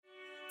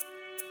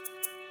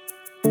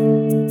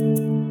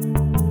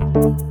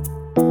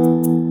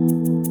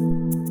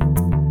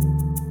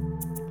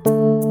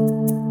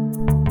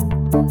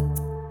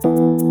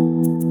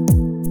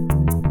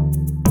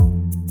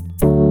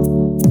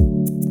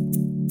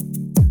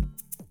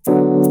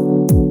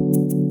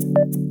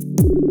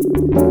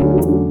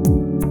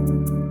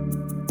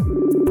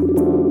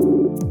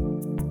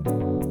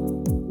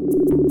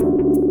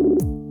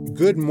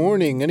Good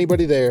morning.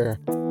 Anybody there?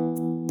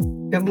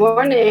 Good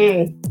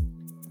morning.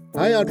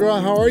 Hi,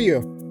 Audra. How are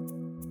you?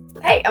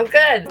 Hey, I'm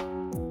good.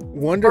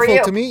 Wonderful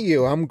to meet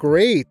you. I'm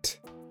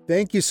great.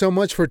 Thank you so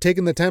much for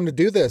taking the time to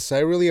do this. I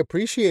really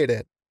appreciate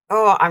it.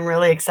 Oh, I'm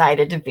really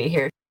excited to be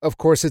here. Of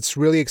course, it's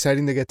really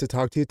exciting to get to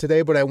talk to you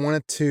today, but I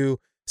wanted to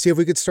see if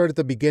we could start at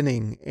the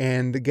beginning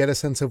and get a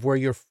sense of where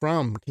you're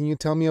from. Can you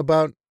tell me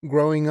about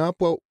growing up,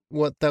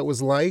 what that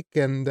was like,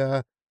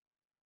 and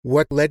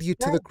what led you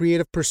to the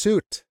creative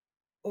pursuit?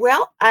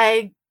 Well,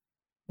 I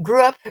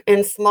grew up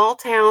in small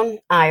town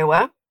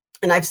Iowa,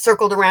 and I've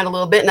circled around a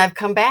little bit and I've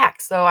come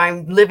back. So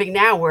I'm living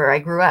now where I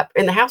grew up,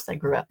 in the house I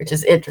grew up, which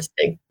is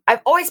interesting.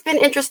 I've always been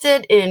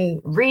interested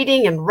in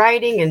reading and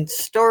writing and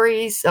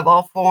stories of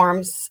all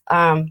forms.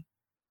 My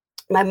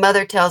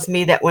mother tells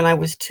me that when I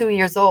was 2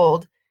 years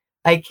old,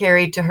 I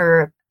carried to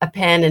her a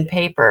pen and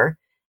paper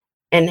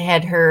and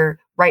had her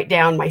write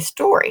down my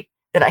story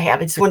that I have.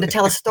 I just wanted to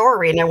tell a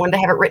story and I wanted to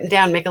have it written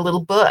down, make a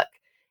little book.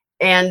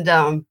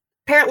 And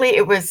apparently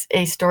it was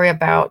a story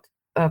about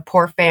a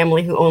poor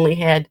family who only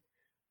had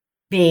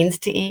beans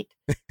to eat.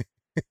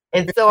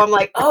 And so I'm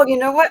like, oh, you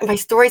know what? My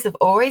stories have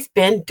always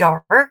been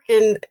dark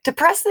and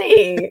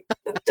depressing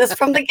just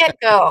from the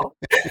get-go.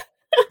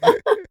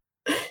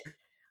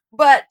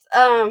 But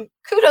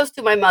kudos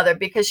to my mother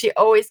because she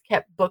always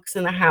kept books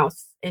in the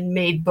house and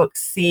made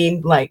books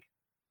seem like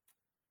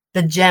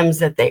the gems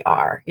that they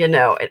are,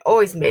 it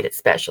always made it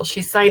special.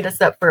 She signed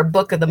us up for a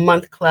book of the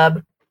month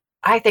club.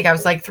 I think I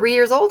was like 3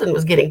 years old and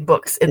was getting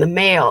books in the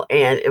mail.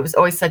 And it was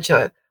always such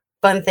a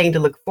fun thing to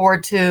look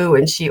forward to.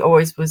 And she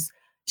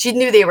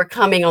knew they were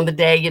coming on the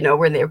day,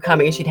 when they were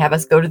coming, and she'd have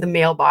us go to the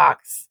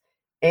mailbox.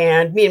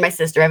 And me and my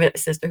sister, I have a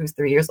sister who's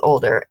 3 years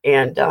older.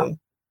 And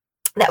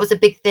that was a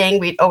big thing.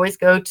 We'd always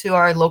go to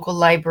our local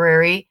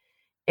library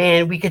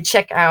and we could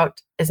check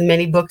out as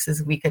many books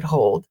as we could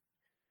hold,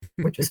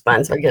 which was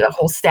fun. So I get a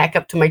whole stack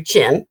up to my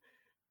chin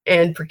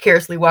and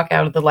precariously walk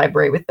out of the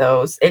library with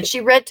those. And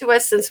she read to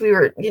us since we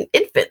were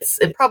infants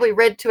and probably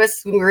read to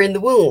us when we were in the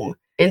womb.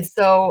 And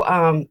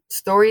so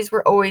stories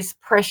were always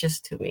precious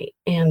to me.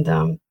 And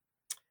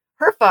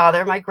her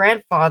father, my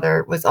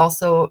grandfather, was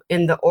also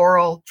in the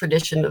oral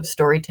tradition of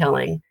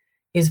storytelling.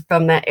 He's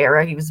from that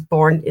era. He was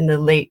born in the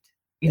late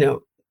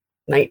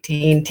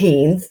 19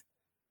 teens,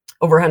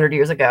 over 100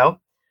 years ago.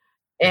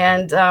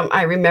 And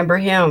I remember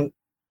him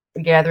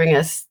gathering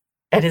us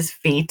at his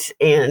feet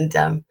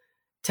and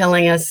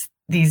telling us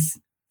these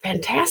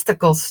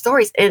fantastical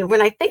stories. And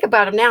when I think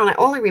about them now, and I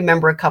only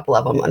remember a couple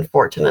of them,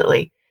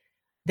 unfortunately,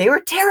 they were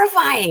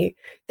terrifying.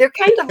 They're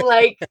kind of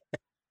like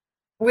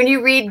when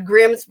you read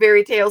Grimm's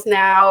fairy tales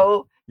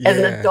now as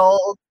an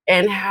adult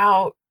and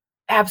how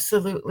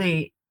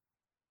absolutely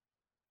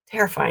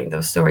terrifying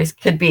those stories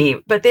could be,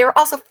 but they were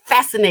also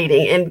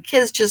fascinating and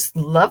kids just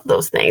loved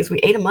those things. We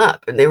ate them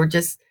up and they were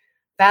just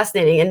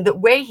fascinating. And the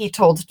way he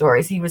told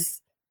stories, he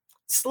was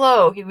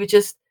slow. He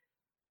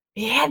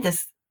had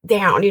this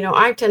down.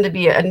 I tend to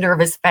be a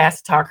nervous,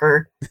 fast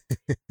talker.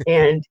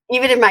 And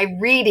even in my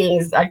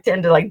readings, I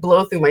tend to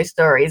blow through my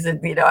stories. And,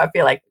 I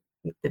feel like,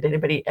 did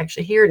anybody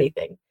actually hear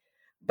anything?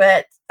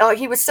 But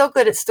he was so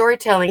good at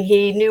storytelling.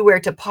 He knew where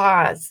to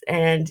pause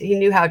and he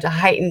knew how to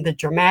heighten the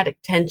dramatic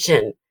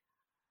tension.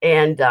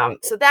 And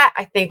so that,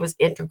 I think, was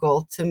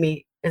integral to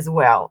me as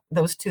well,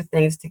 those two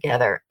things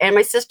together. And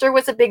my sister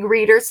was a big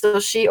reader, so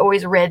she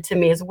always read to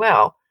me as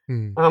well.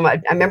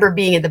 I remember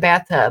being in the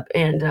bathtub,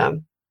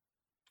 and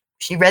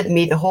she read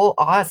me the whole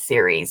Oz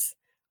series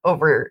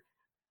over,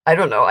 I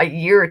don't know, a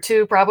year or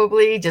two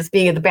probably. Just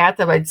being in the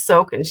bathtub, I'd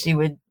soak, and she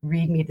would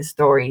read me the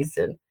stories.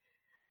 And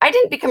I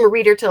didn't become a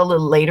reader till a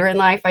little later in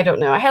life. I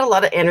don't know. I had a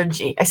lot of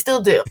energy. I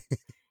still do.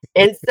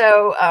 And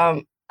so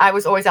I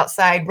was always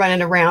outside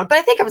running around, but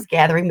I think I was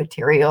gathering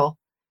material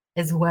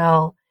as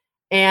well.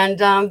 And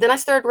then I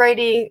started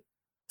writing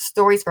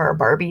stories for our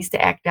Barbies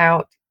to act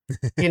out.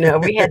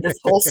 We had this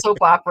whole soap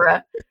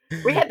opera.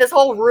 We had this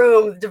whole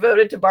room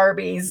devoted to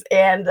Barbies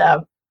and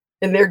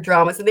their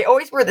dramas. And they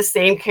always were the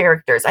same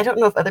characters. I don't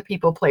know if other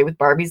people play with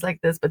Barbies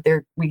like this, but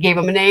we gave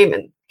them a name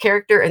and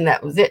character, and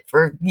that was it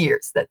for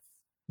years.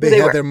 They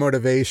had their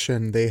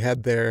motivation. They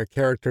had their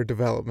character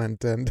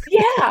development. And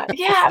yeah,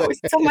 it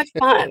was so much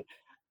fun.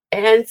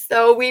 And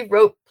so we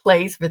wrote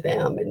plays for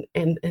them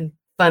and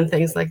fun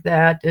things like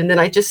that. And then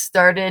I just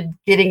started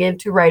getting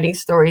into writing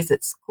stories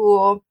at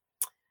school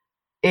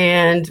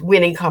and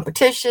winning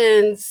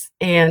competitions.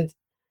 And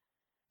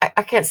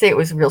I can't say it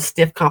was a real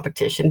stiff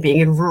competition being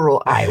in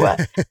rural Iowa.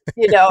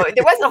 There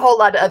wasn't a whole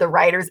lot of other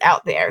writers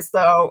out there.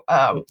 So,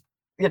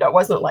 it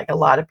wasn't like a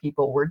lot of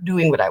people were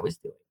doing what I was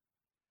doing.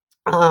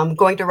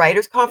 Going to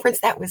writers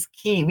conference, that was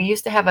key. We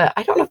used to have I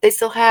don't know if they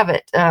still have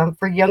it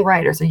for young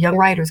writers, a young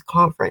writers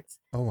conference.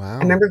 Oh, wow. I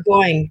remember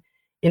going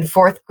in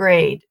 4th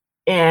grade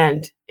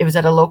and it was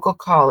at a local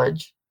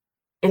college.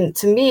 And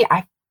to me,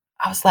 I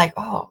was like,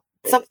 oh,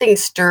 something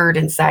stirred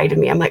inside of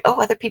me. I'm like,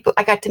 oh, other people,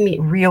 I got to meet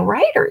real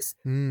writers.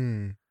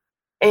 And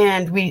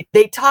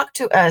they talked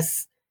to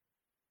us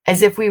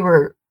as if we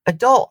were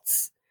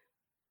adults.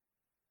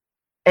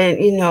 And,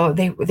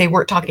 they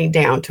weren't talking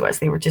down to us.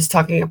 They were just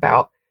talking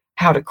about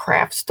how to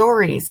craft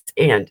stories.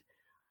 And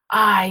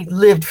I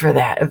lived for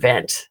that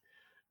event.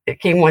 It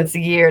came once a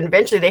year, and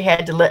eventually they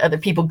had to let other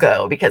people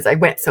go because I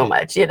went so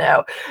much, and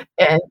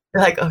they're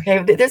like,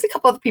 okay, there's a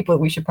couple other people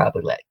we should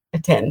probably let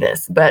attend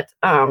this. But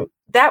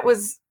that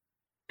was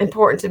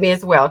important to me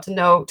as well,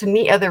 to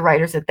meet other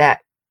writers at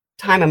that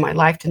time in my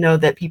life, to know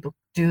that people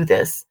do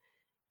this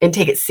and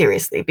take it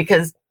seriously.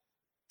 Because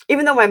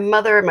even though my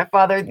mother and my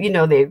father,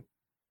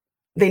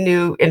 they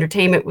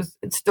knew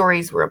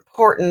stories were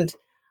important,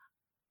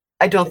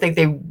 I don't think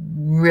they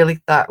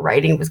really thought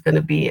writing was going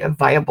to be a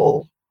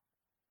viable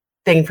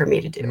thing for me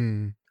to do.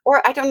 Mm.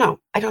 Or I don't know.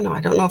 I don't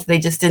know if they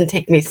just didn't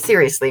take me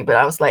seriously, but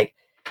I was like,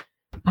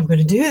 I'm going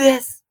to do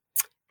this.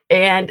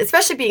 And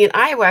especially being in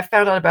Iowa, I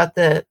found out about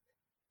the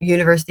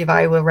University of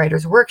Iowa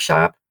Writers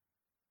Workshop.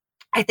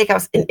 I think I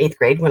was in 8th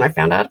grade when I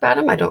found out about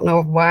them. I don't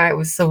know why I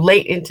was so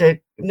late into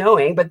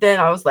knowing, but then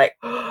I was like,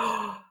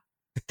 oh,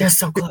 they're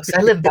so close.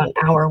 I live about an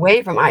hour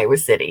away from Iowa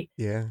City.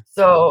 Yeah.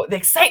 So the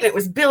excitement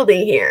was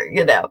building here,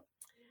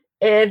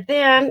 And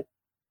then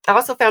I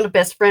also found a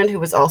best friend who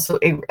was also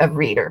a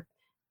reader.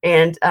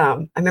 And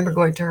I remember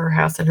going to her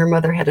house, and her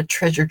mother had a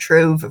treasure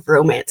trove of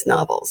romance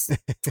novels.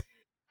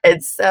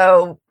 And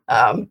so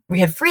we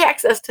had free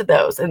access to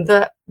those, and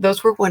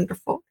those were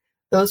wonderful.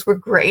 Those were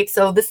great.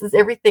 So this is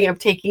everything I'm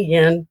taking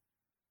in.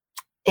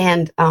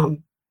 And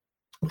I'm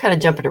kind of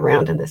jumping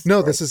around in this story.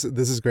 No, this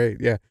is great.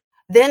 Yeah.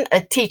 Then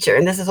a teacher,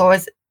 and this is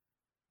always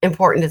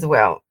important as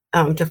well,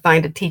 to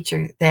find a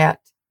teacher that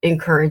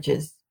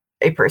encourages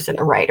a person,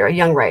 a writer, a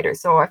young writer.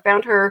 So I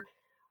found her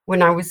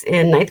when I was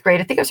in 9th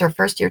grade. I think it was her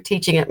first year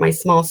teaching at my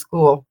small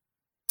school,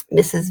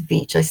 Mrs.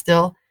 Veach. I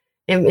still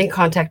am in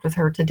contact with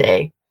her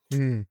today.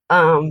 Mm.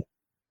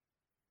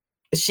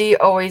 She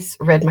always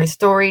read my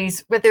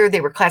stories, whether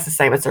they were class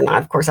assignments or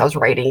not. Of course, I was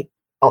writing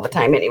all the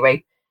time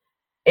anyway.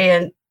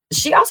 And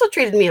she also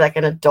treated me like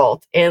an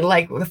adult. And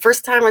like the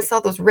first time I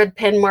saw those red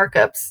pen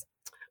markups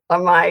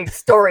on my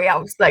story, I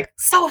was like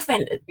so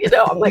offended.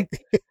 I'm like,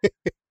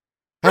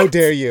 how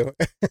dare you?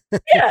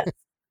 Yes,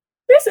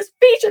 this is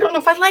Veach. I don't know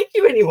if I like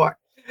you anymore.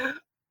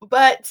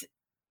 But,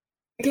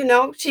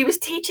 she was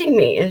teaching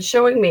me and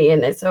showing me.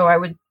 And so I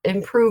would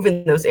improve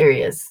in those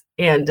areas.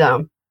 And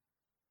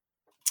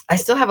I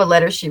still have a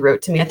letter she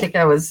wrote to me. I think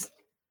I was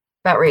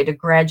about ready to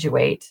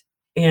graduate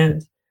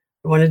and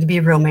wanted to be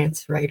a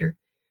romance writer.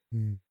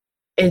 Mm.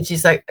 And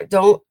she's like,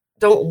 don't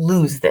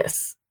lose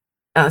this.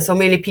 So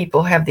many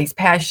people have these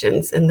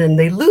passions and then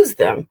they lose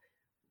them,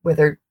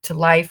 whether to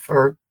life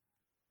or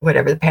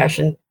whatever the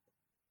passion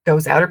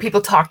goes out, or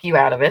people talk you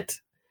out of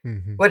it,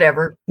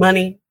 whatever,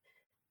 money,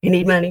 you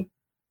need money.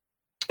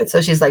 And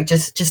so she's like,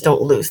 just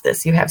don't lose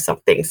this. You have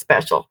something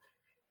special.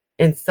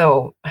 And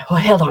so I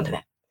held on to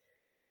that.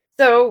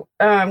 So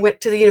I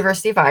went to the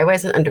University of Iowa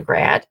as an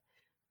undergrad.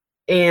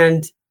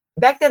 And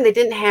back then they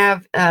didn't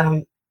have,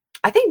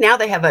 I think now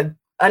they have a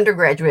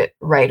undergraduate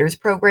writers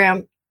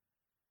program,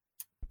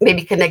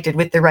 maybe connected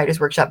with the writers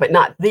workshop, but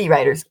not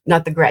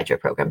the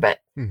graduate program. But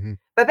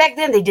back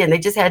then they didn't. They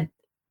just had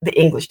the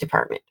English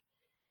department.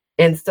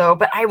 And so,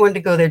 but I wanted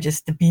to go there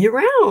just to be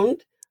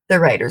around the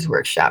writers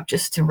workshop,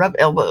 just to rub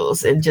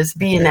elbows and just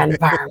be in that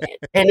environment.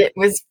 And it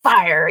was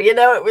fire, it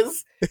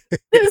was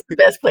the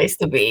best place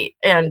to be.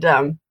 And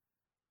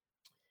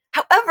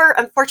however,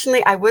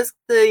 unfortunately, I was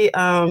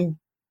the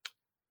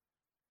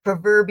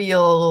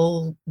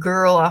proverbial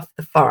girl off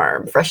the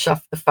farm, fresh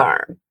off the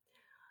farm.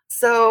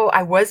 So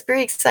I was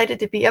very excited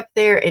to be up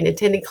there and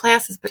attending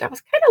classes, but I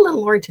was kind of a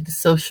little more into the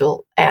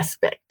social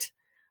aspect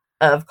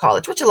of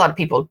college, which a lot of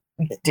people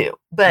do.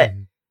 But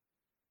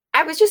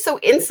I was just so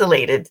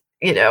insulated,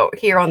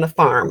 here on the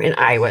farm in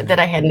Iowa that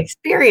I hadn't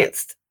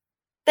experienced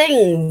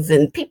things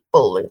and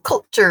people and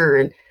culture.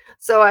 And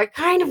so I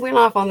kind of went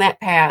off on that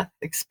path,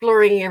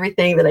 exploring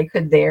everything that I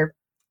could there,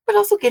 but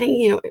also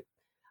getting,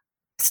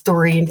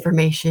 story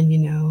information,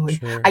 and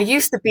Sure. I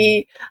used to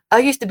be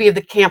of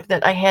the camp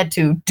that I had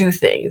to do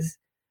things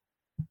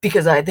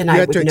because I would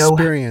know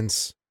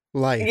experience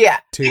life. Yeah,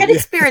 I had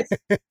experience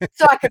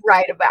so I could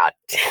write about.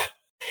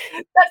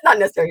 That's not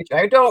necessarily true.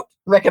 I don't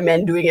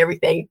recommend doing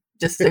everything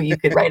just so you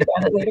could write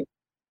about it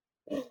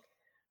later.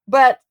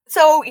 But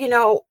so,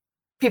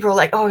 people are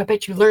like, oh, I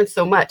bet you learned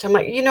so much. I'm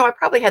like, I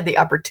probably had the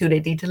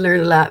opportunity to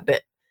learn a lot,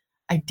 but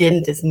I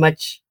didn't as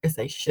much as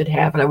I should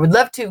have. And I would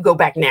love to go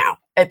back now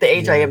at the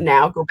age I am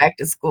now, go back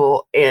to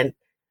school and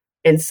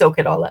soak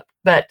it all up.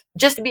 But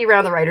just to be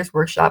around the writers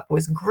workshop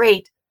was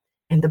great.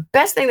 And the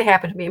best thing that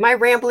happened to me, am I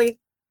rambling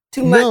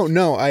too much?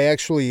 No,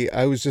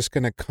 I was just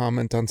going to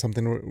comment on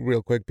something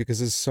real quick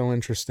because it's so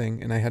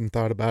interesting and I hadn't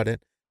thought about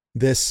it.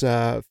 This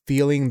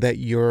feeling that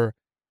you're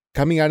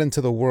coming out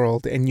into the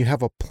world and you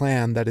have a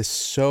plan that is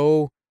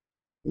so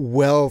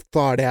well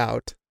thought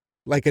out,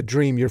 like a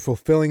dream. You're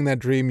fulfilling that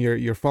dream.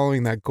 You're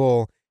following that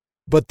goal,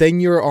 but then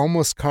you're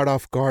almost caught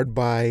off guard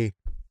by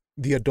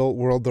the adult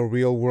world, the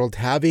real world.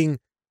 Having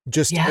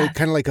just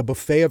kind of like a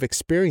buffet of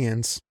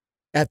experience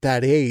at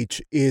that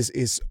age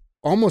is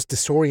almost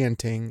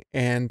disorienting.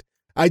 And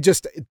I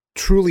just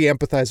truly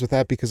empathize with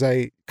that because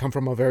I come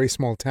from a very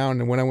small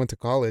town. And when I went to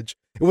college,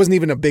 it wasn't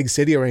even a big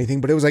city or anything,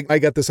 but it was like, I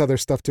got this other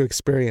stuff to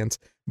experience.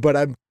 But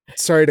I'm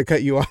sorry to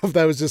cut you off.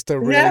 That was just a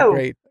really No,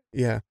 great,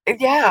 yeah.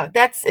 yeah,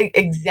 that's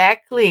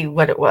exactly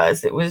what it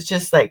was. It was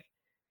just like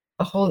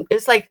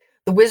it's like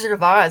the Wizard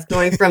of Oz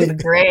going from the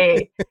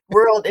gray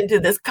world into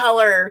this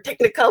color,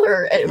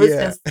 technicolor. It was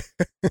Yeah. just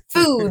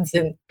foods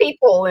and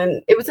people,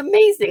 and it was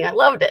amazing. I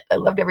loved it. I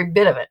loved every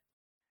bit of it.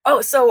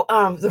 Oh, so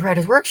the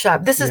writer's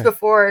workshop. This is Yeah.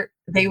 before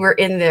they were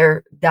in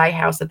their die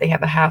house that they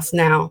have a house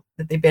now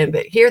that they've been.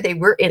 But here they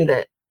were in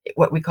the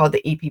what we call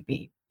the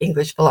EPB,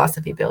 English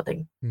Philosophy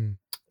Building. Mm.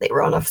 They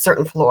were on a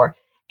certain floor.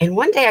 And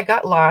one day I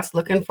got lost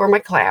looking for my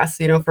class,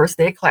 first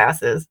day of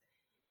classes.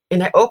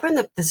 And I opened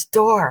up this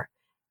door,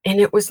 and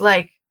it was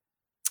like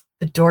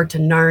the door to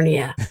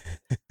Narnia.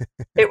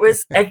 It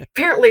was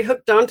apparently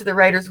hooked onto the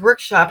writer's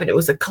workshop, and it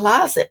was a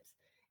closet.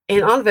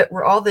 And on it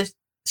were all the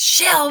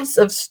shelves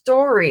of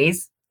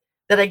stories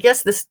that I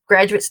guess the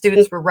graduate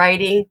students were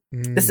writing.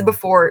 This is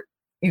before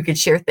you could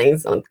share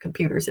things on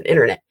computers and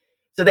internet.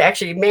 So they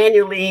actually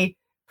manually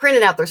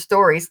printed out their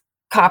stories,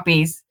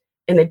 copies,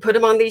 and they put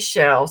them on these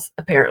shelves,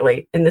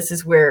 apparently. And this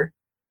is where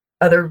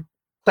other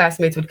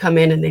classmates would come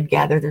in and they'd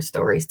gather their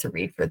stories to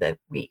read for the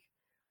week.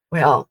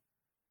 Well,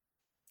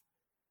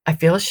 I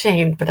feel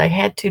ashamed, but I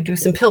had to do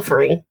some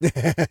pilfering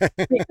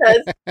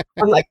because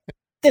I'm like,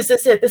 this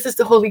is it. This is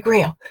the Holy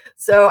Grail.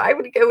 So I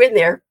would go in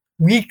there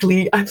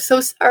weekly. I'm so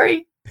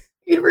sorry.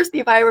 University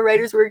of Iowa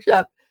Writers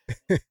Workshop.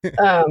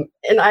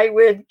 And I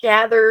would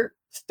gather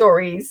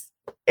stories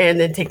and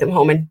then take them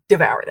home and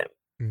devour them.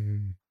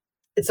 Mm.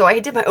 And so I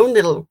did my own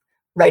little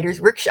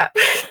writer's workshop.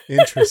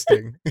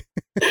 Interesting.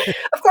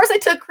 Of course, I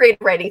took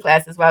creative writing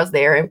classes while I was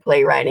there and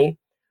playwriting,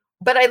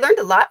 but I learned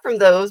a lot from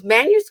those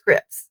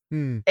manuscripts.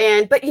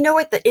 But you know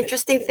what? The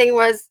interesting thing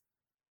was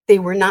they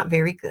were not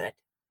very good.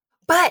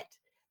 But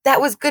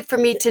that was good for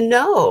me to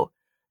know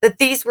that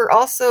these were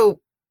also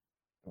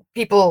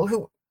people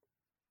who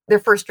their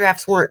first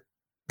drafts weren't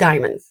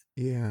diamonds.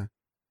 Yeah.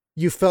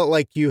 You felt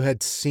like you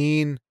had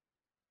seen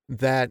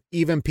that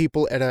even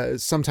people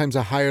at sometimes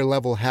a higher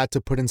level had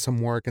to put in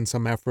some work and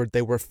some effort.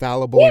 They were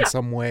fallible in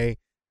some way,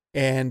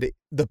 and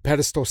the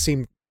pedestal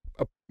seemed,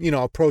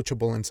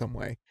 approachable in some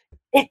way.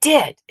 It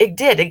did. It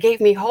did. It gave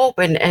me hope.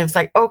 And it's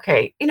like,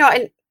 okay,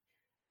 and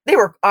they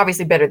were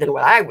obviously better than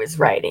what I was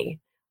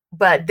writing,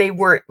 but they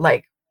weren't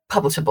like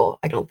publishable,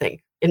 I don't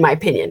think, in my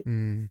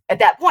opinion, at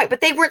that point. But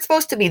they weren't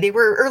supposed to be. They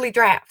were early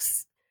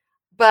drafts.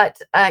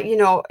 But,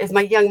 as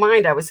my young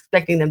mind, I was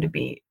expecting them to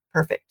be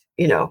perfect,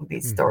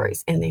 these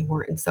stories, and they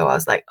weren't. And so I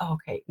was like, oh,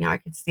 okay, now I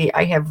can see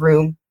I have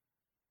room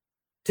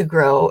to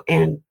grow,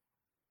 and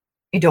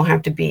you don't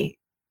have to be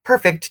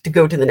perfect to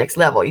go to the next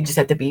level. You just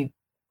have to be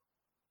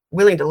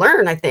willing to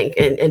learn, I think,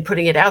 and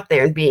putting it out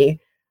there and being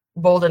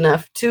bold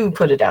enough to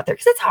put it out there.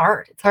 Because it's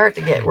hard. It's hard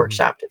to get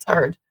workshopped. It's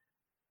hard.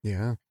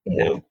 Yeah.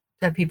 To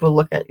have people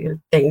look at your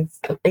things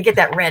and get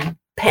that red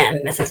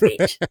pen, Mrs.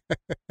 Beach.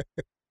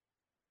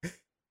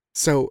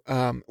 So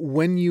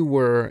when you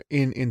were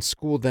in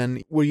school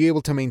then, were you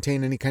able to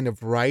maintain any kind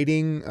of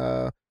writing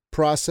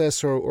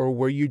process, or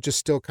were you just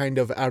still kind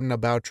of out and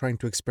about trying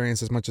to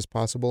experience as much as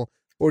possible?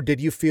 Or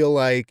did you feel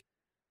like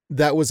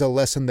that was a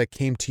lesson that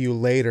came to you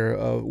later,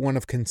 one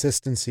of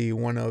consistency,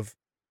 one of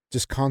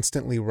just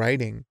constantly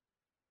writing?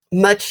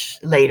 Much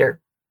later.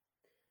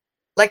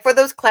 Like for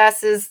those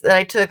classes that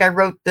I took, I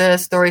wrote the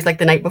stories like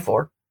the night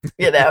before,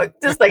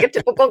 just like a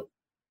typical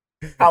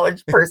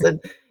college person.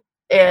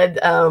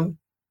 And,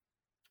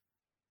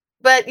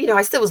 but,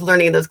 I still was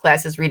learning in those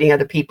classes, reading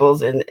other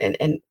people's and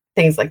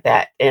things like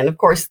that. And of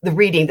course, the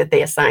reading that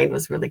they assigned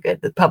was really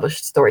good. The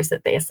published stories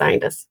that they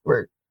assigned us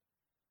were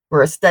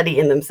a study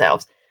in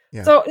themselves.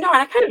 Yeah. So, no,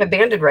 I kind of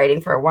abandoned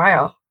writing for a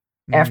while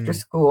after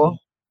school.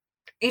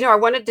 I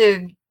wanted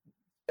to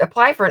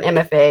apply for an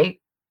MFA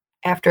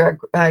after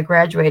I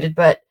graduated,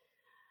 but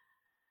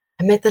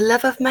I met the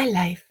love of my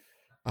life.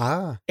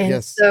 And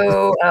yes.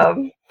 So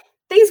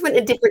things went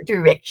in different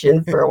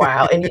directions for a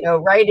while, and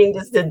writing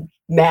just didn't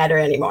matter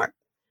anymore.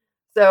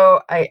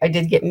 So I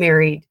did get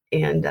married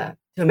and to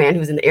a man who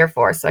was in the Air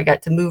Force. So I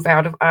got to move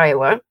out of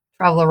Iowa,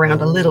 travel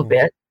around a little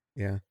bit,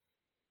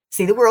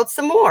 see the world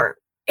some more.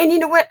 And you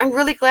know what? I'm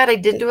really glad I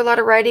didn't do a lot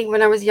of writing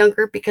when I was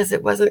younger, because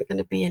it wasn't going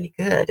to be any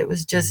good. It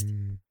was just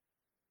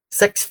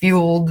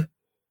sex-fueled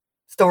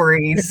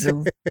stories.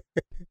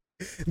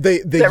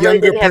 The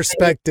younger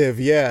perspective.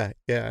 Yeah.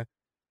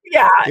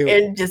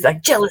 And just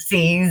like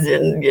jealousies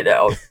and,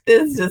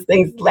 this is just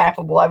things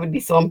laughable. I would be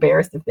so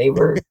embarrassed if they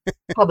were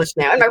published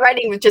now. And my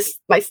writing was just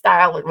my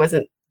style. It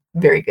wasn't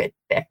very good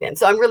back then.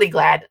 So I'm really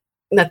glad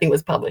nothing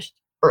was published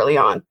early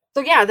on.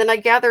 So then I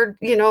gathered,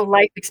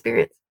 life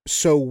experience.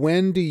 So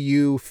when do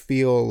you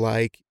feel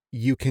like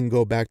you can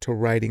go back to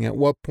writing? At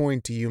what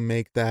point do you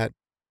make that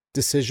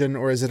decision?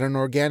 Or is it an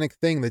organic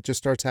thing that just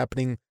starts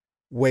happening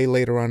way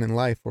later on in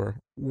life?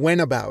 Or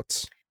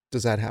whenabouts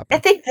does that happen? I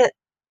think that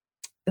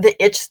the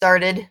itch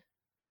started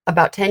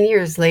about 10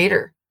 years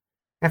later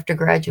after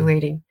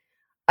graduating.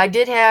 I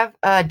did have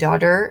a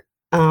daughter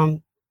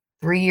 3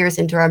 years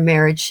into our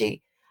marriage.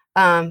 She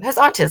has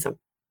autism.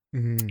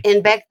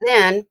 And back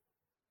then,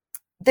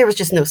 there was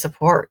just no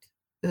support.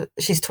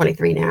 She's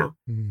 23 now.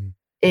 Mm.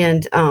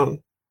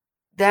 And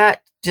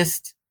that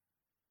just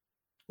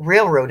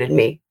railroaded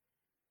me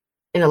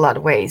in a lot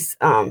of ways.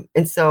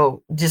 And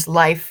so just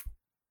life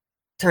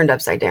turned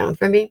upside down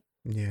for me.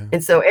 Yeah.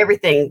 And so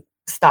everything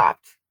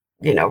stopped,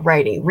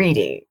 writing,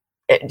 reading,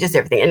 just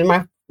everything.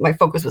 And my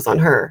focus was on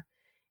her.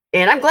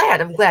 And I'm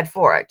glad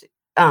for it.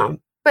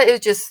 But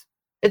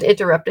it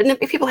interrupted. And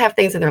people have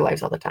things in their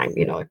lives all the time,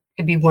 it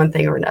could be one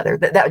thing or another.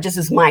 That just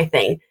is my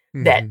thing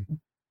that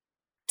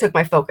took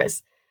my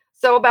focus.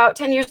 So about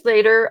 10 years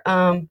later,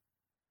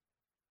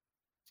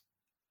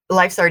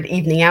 life started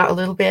evening out a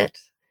little bit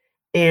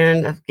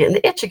and I'm getting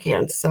the itch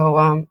again.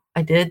 So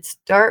I did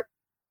start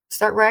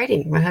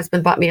writing. My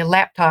husband bought me a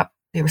laptop.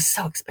 They were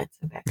so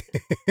expensive back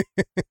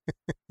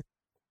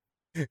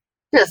then.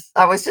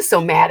 I was just so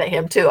mad at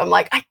him too. I'm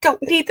like, I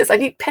don't need this. I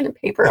need pen and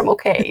paper. I'm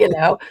okay,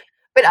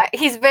 But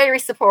he's very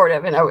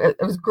supportive, and it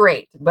was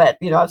great. But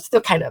I was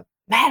still kind of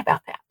mad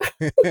about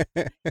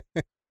that.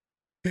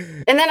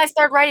 And then I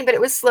started writing, but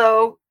it was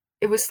slow.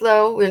 It was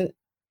slow, and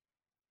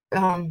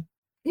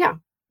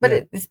but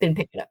it's been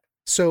picking up.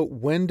 So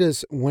when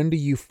do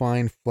you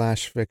find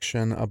flash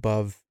fiction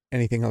above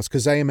anything else?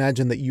 Because I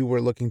imagine that you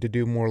were looking to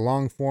do more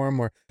long form,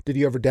 or did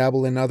you ever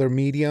dabble in other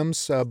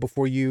mediums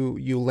before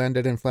you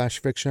landed in flash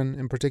fiction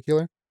in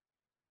particular?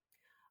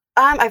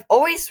 I've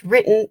always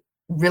written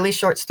really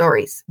short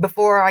stories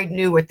before I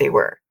knew what they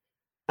were.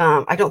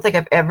 I don't think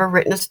I've ever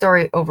written a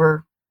story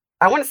over,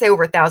 I want to say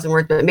over 1,000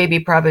 words, but maybe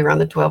probably around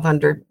the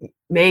 1,200,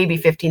 maybe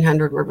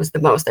 1,500 word was the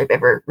most I've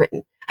ever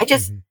written. I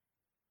just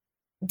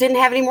didn't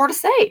have any more to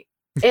say.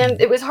 And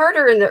it was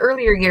harder in the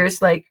earlier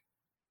years, like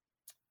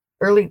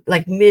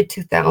mid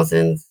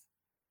 2000s.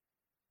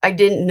 I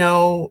didn't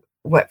know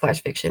what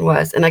flash fiction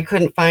was, and I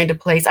couldn't find a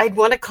place. I'd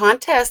won a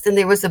contest, and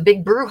there was a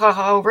big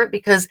brouhaha over it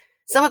because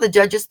some of the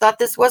judges thought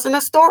this wasn't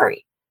a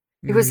story.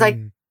 It was like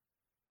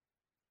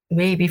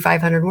maybe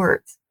 500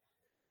 words.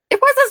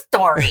 It was a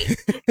story,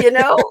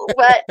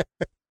 but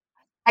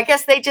I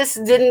guess they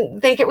just didn't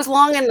think it was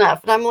long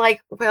enough. And I'm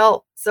like,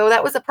 well, so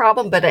that was a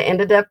problem. But I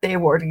ended up, they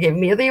gave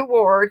me the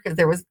award because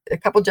there was a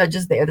couple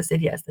judges there that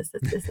said, yes, this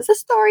is a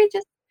story,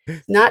 just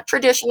not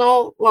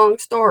traditional long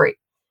story.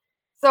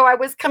 So I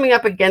was coming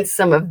up against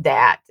some of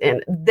that.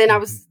 And then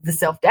the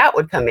self-doubt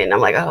would come in. I'm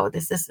like, oh,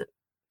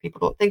 people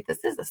don't think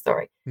this is a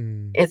story.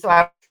 And so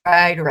I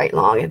tried to write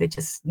long, and it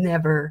just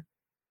never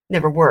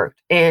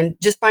worked. And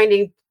just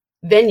finding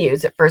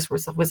venues at first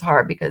was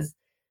hard because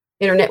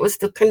internet was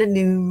still kind of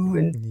new,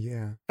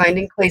 and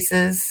finding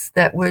places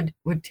that would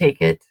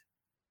take it.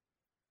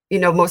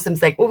 Most of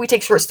them's like, well, we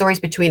take short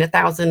stories between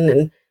 1,000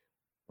 and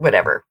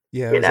whatever.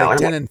 Yeah, it was like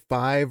 10 and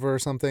 5 or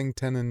something.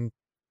 10 and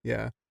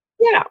yeah.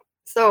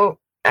 So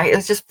I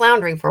was just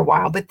floundering for a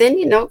while, but then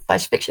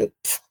flash fiction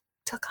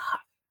took off.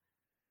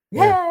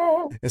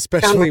 Yeah,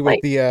 especially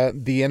with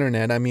the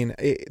internet. I mean,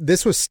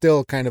 this was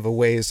still kind of a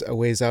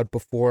ways out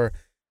before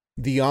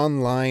the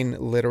online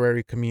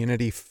literary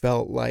community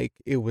felt like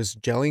it was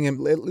gelling.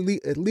 And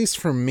at least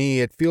for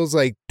me, it feels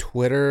like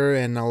Twitter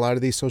and a lot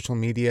of these social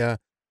media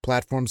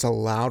platforms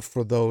allowed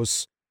for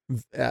those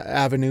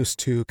avenues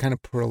to kind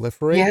of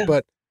proliferate. Yeah.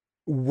 But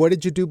what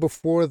did you do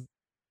before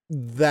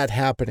that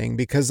happening?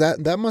 Because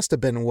that must have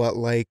been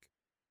like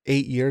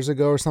 8 years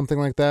ago or something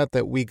like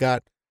that we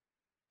got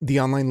the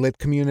online lit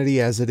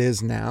community as it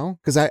is now.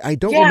 Because I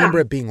don't remember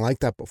it being like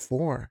that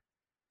before.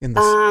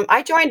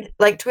 I joined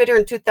like Twitter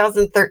in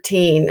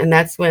 2013, and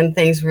that's when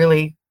things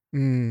really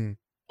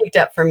picked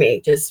up for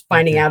me, just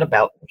finding out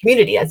about the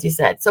community, as you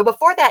said. So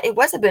before that, it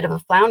was a bit of a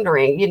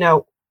floundering.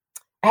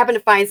 I happened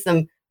to find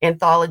some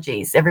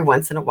anthologies every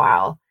once in a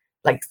while.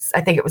 Like,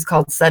 I think it was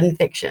called Sudden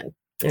Fiction.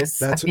 There's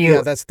that's a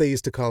few they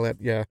used to call it.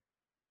 Yeah.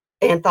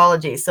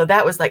 Anthologies. So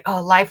that was like,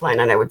 lifeline.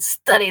 And I would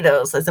study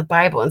those as a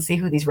Bible and see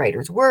who these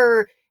writers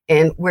were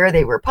and where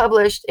they were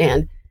published.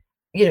 And,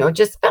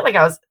 just felt like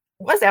I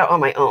was out on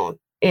my own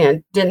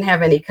and didn't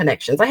have any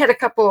connections. I had a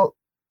couple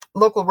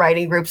local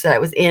writing groups that I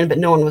was in, but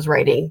no one was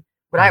writing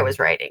what I was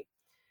writing.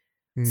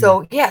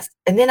 So yes.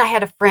 And then I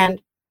had a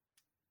friend,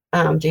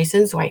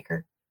 Jason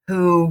Zwiker,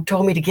 who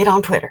told me to get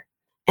on Twitter.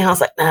 And I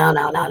was like,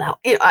 no.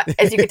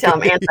 As you can tell,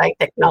 I'm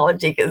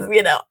anti-technology because,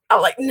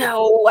 I'm like,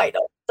 no, I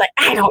don't.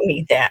 I don't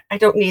need that. I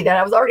don't need that.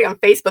 I was already on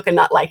Facebook and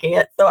not liking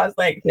it. So I was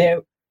like,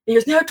 no. He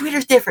goes, no,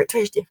 Twitter's different.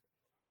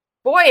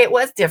 Boy, it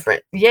was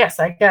different. Yes,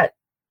 I got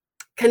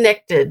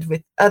connected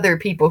with other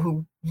people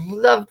who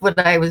loved what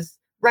I was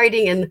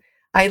writing, and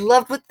I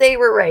loved what they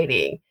were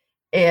writing.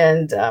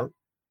 And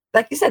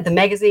like you said, the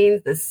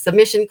magazines, the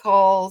submission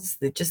calls,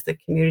 the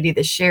community,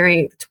 the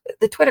sharing,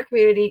 the Twitter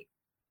community,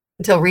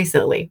 until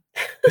recently.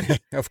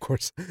 Of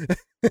course.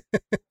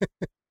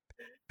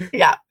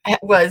 Yeah, it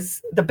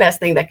was the best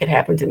thing that could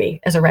happen to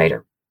me as a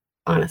writer,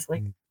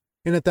 honestly.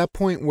 And at that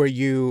point, were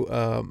you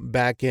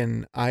back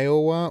in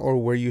Iowa, or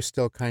were you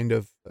still kind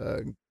of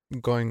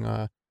going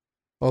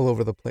all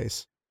over the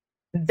place?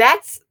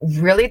 That's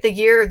really the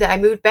year that I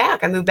moved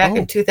back. I moved back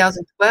in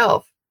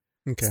 2012.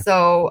 Okay.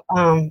 So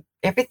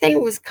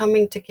everything was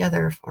coming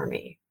together for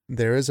me.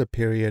 There is a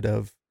period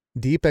of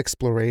deep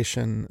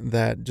exploration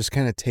that just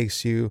kind of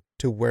takes you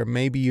to where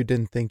maybe you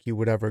didn't think you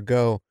would ever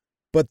go.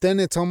 But then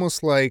it's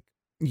almost like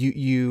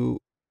you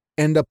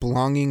end up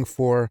longing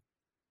for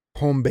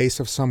home base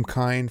of some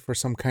kind, for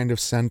some kind of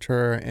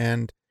center.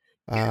 And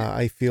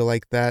I feel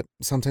like that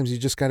sometimes you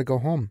just got to go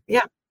home.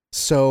 Yeah.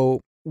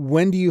 So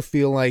when do you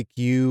feel like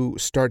you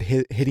start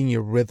hitting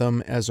your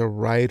rhythm as a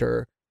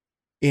writer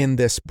in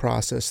this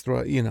process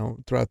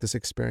throughout this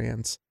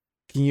experience?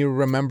 Can you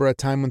remember a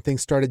time when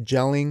things started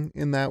gelling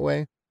in that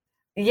way?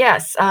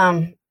 Yes.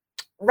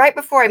 Right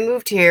before I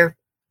moved here,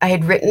 I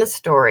had written a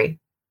story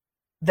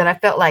that I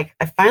felt like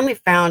I finally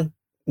found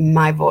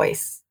my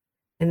voice,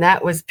 and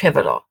that was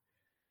pivotal.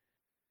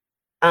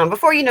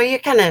 Before, you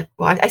kind of,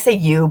 well, I say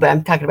you, but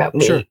I'm talking about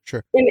Sure, me,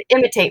 sure.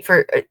 imitate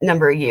for a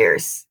number of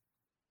years.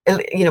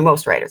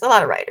 Most writers, a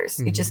lot of writers,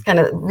 you Mm-hmm. just kind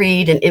of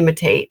read and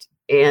imitate.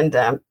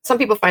 And some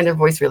people find their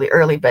voice really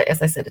early, but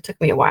as I said, it took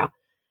me a while.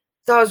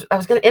 So I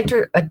was going to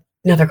enter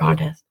another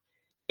contest,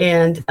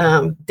 and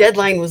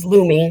deadline was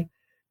looming,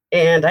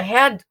 and I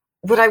had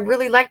what I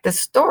really liked the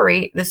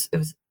story. It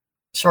was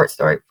short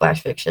story,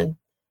 flash fiction,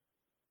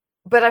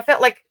 but I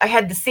felt like I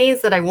had the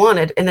scenes that I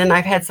wanted, and then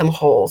I've had some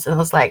holes, and I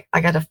was like,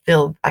 I got to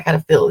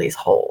fill these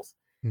holes,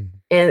 Mm-hmm.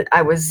 and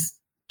I was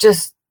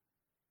just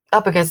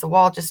up against the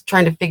wall, just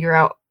trying to figure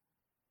out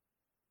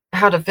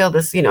how to fill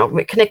this,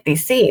 connect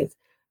these scenes.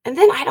 And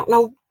then I don't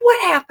know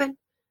what happened.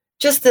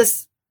 Just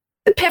this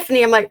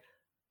epiphany. I'm like,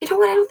 you know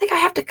what? I don't think I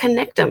have to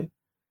connect them.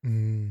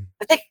 Mm-hmm.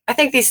 I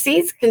think these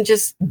scenes can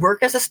just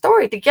work as a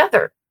story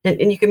together,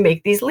 and you can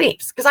make these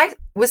leaps. Because I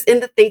was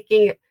in the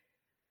thinking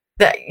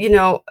that,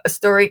 a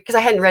story, because I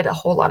hadn't read a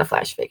whole lot of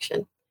flash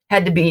fiction,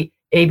 had to be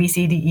A, B,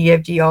 C, D, E,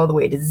 F, G, all the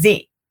way to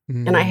Z.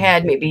 And I Mm-hmm.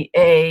 had maybe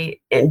A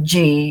and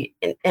G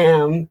and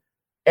M,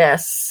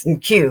 S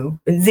and Q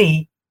and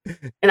Z.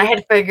 And I had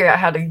to figure out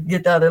how to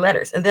get the other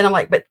letters. And then I'm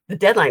like, but the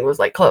deadline was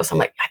like close. I'm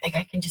like, I think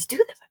I can just do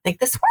this. I think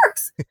this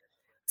works.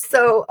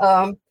 So,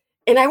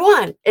 and I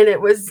won.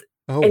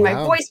 Oh, And my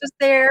wow. voice was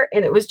there.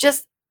 And it was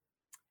just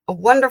a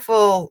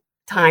wonderful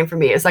time for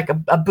me. It's like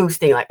a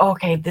boosting, like,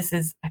 okay,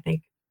 I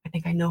think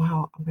I know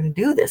how I'm going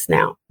to do this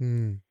now.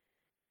 Mm.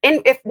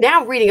 And if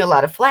now reading a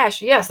lot of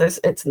Flash, yes,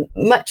 it's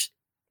much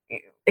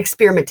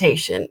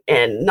experimentation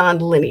and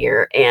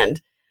nonlinear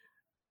and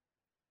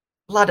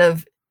a lot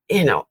of,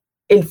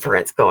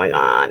 inference going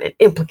on and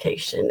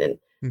implication. And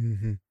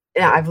Mm-hmm.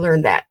 yeah, I've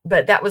learned that.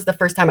 But that was the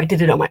first time I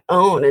did it on my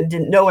own and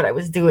didn't know what I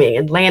was doing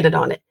and landed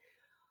on it.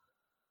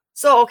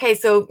 So, okay,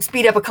 so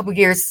speed up a couple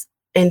years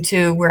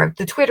into where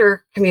the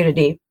Twitter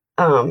community,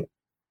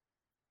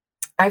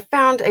 I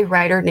found a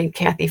writer named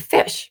Kathy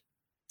Fish,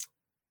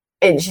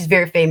 and she's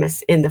very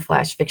famous in the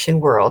flash fiction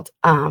world.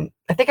 I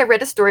think I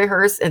read a story of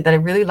hers and that I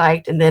really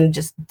liked, and then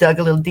just dug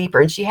a little deeper.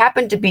 And she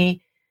happened to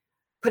be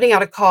putting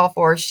out a call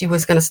for, she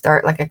was going to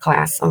start like a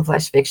class on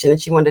flash fiction,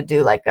 and she wanted to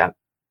do like a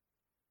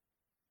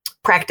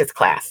practice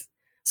class.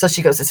 So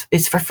she goes,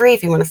 it's for free.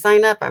 If you want to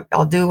sign up,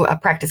 I'll do a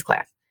practice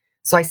class.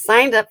 So I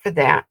signed up for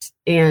that.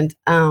 And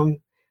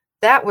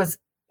that was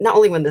not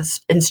only when the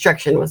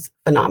instruction was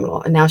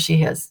phenomenal, and now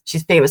she's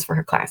famous for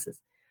her classes,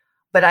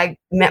 but I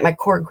met my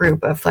core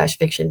group of flash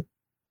fiction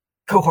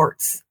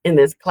cohorts in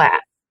this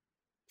class.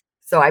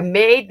 So I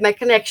made my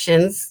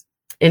connections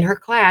in her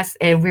class,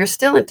 and we're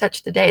still in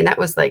touch today. And that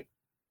was like,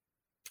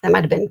 that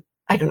might have been,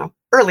 I don't know,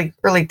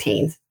 early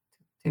teens,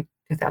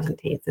 2000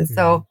 teens. And Mm-hmm.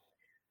 so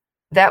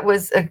that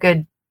was a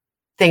good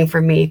thing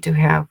for me to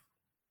have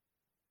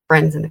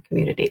friends in the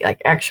community, like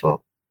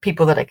actual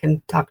people that I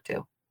can talk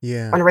to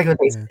Yeah. on a regular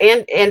basis.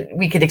 Yeah. And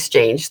we could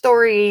exchange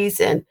stories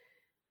and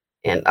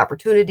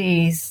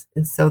opportunities.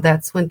 And so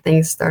that's when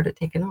things started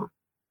taking off.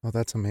 Oh,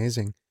 that's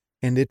amazing.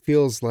 And it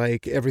feels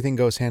like everything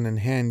goes hand in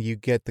hand. You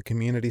get the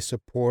community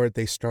support,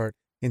 they start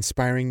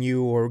inspiring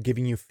you or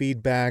giving you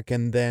feedback,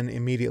 and then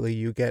immediately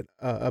you get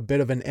a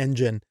bit of an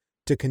engine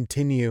to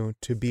continue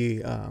to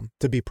be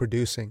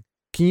producing.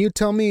 Can you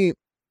tell me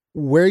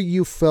where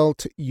you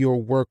felt your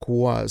work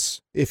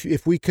was?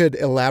 If we could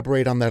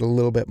elaborate on that a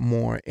little bit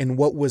more, and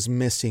what was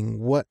missing,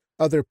 what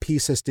other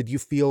pieces did you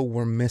feel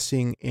were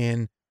missing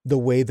in the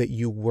way that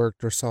you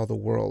worked or saw the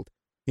world?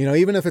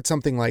 Even if it's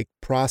something like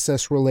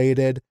process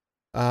related,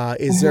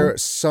 is Mhm. there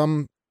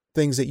some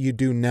things that you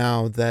do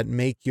now that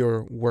make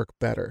your work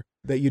better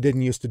that you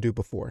didn't used to do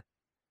before?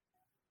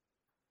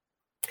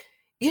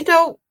 You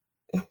know,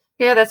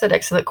 yeah, that's an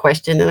excellent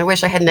question. And I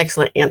wish I had an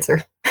excellent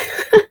answer.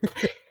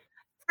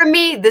 For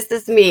me, this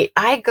is me.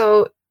 I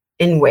go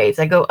in waves.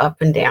 I go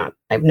up and down.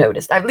 I've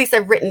noticed. At least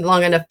I've written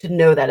long enough to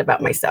know that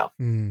about myself.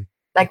 Mm.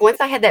 Like once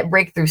I had that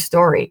breakthrough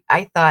story,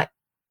 I thought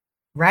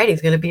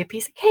writing's going to be a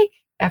piece of cake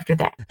after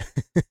that.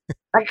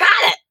 I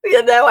got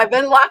it. I've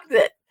unlocked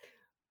it.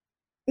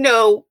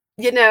 No,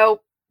 no,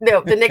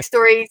 the next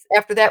stories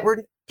after that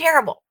were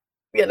terrible,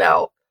 you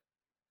know,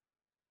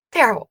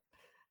 terrible.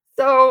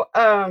 So,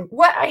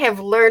 what I have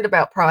learned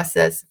about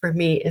process for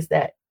me is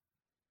that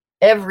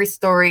every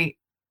story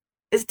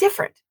is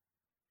different.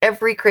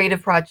 Every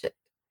creative project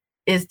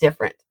is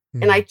different.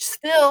 And Mm. I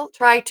still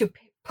try to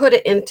put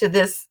it into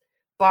this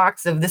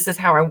box of this is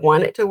how I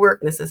want it to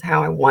work. And this is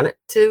how I want it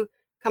to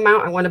come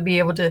out. I want to be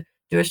able to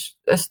do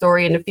a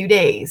story in a few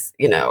days,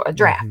 a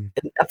draft,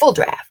 a full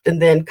draft,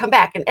 and then come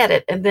back and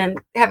edit and then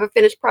have a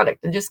finished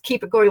product and just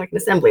keep it going like an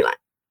assembly line.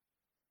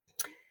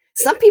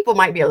 Some people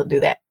might be able to do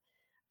that.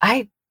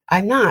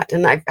 I'm not.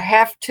 And I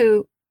have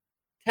to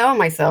tell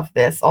myself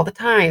this all the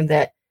time,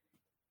 that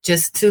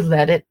just to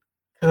let it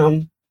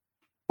come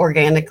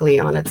organically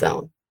on its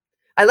own.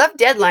 I love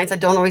deadlines. I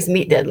don't always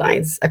meet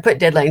deadlines. I put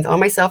deadlines on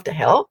myself to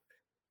help,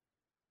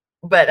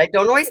 but I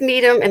don't always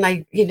meet them. And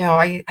I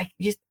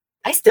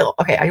still,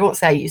 okay, I won't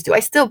say I used to. I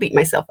still beat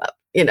myself up,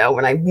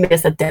 when I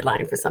miss a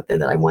deadline for something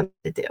that I wanted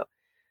to do.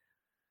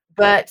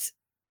 But,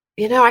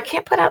 I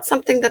can't put out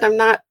something that I'm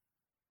not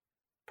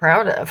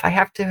proud of. I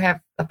have to have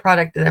a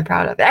product that I'm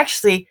proud of.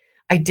 Actually,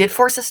 I did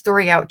force a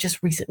story out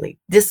just recently.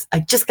 I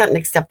just got an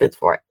acceptance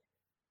for it.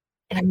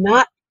 And I'm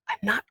not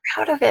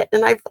proud of it.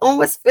 And I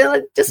almost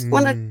just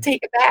want to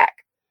take it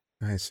back.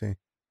 I see.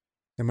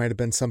 There might have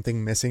been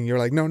something missing. You're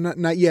like, no,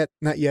 not yet.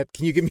 Not yet.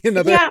 Can you give me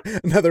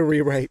another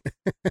rewrite?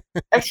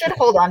 I should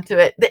hold on to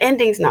it. The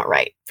ending's not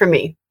right for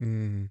me.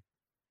 But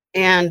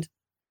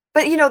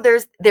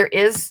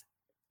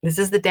this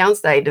is the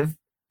downside of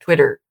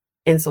Twitter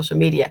and social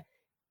media.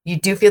 You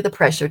do feel the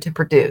pressure to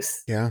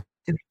produce, to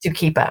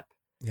keep up,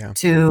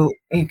 you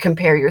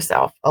compare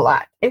yourself a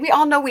lot. And we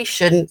all know we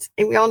shouldn't.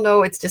 And we all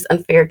know it's just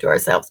unfair to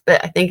ourselves.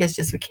 But I think it's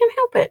just, we can't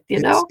help it,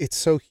 It's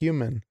so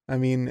human. I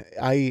mean,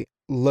 I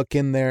look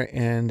in there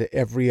and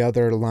every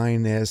other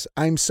line is,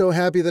 I'm so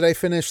happy that I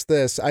finished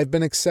this. I've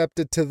been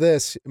accepted to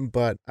this.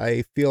 But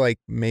I feel like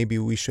maybe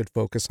we should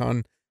focus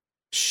on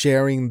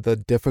sharing the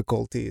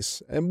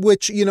difficulties,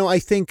 which, I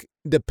think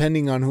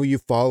depending on who you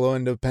follow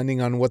and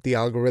depending on what the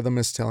algorithm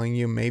is telling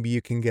you, maybe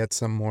you can get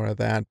some more of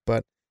that.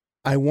 But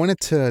I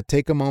wanted to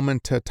take a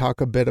moment to talk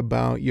a bit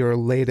about your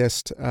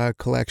latest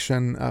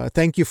collection.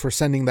 Thank you for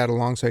sending that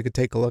along so I could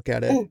take a look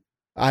at it.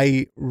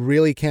 I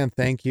really can't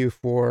thank you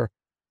for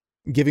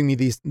giving me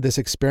this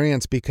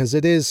experience, because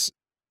it is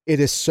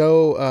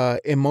so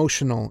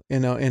emotional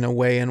in a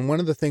way. And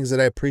one of the things that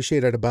I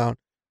appreciated about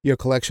your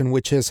collection,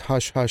 which is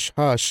Hush, Hush,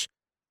 Hush,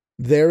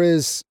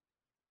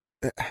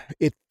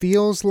 it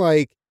feels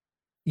like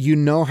you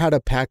know how to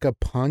pack a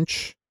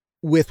punch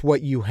with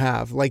what you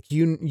have. Like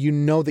you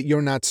know that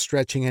you're not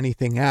stretching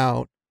anything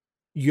out.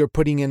 You're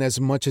putting in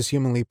as much as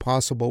humanly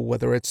possible,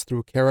 whether it's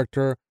through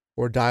character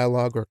or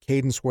dialogue or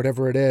cadence,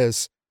 whatever it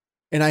is.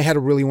 And I had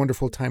a really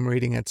wonderful time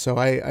reading it. So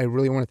I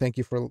really want to thank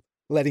you for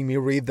letting me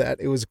read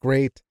that. It was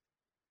great.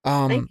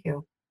 Thank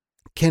you.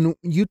 Can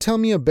you tell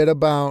me a bit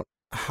about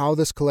how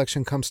this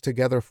collection comes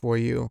together for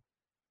you,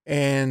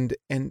 and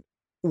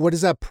what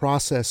is that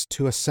process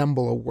to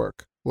assemble a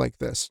work like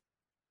this?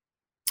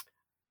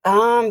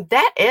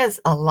 That is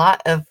a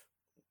lot of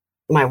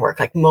my work,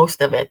 like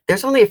most of it.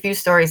 There's only a few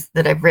stories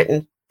that I've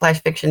written,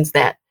 flash fictions,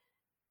 that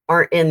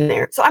aren't in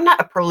there. So I'm not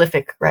a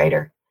prolific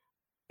writer.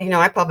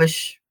 I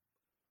publish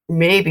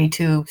maybe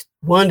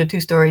 1 to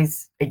 2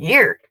 stories a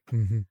year.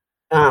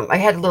 I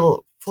had a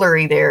little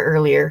flurry there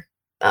earlier,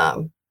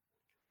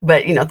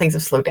 but things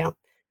have slowed down.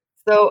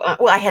 So,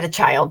 I had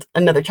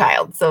another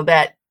child,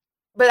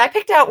 but I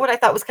picked out what I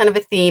thought was kind of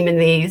a theme in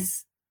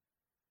these.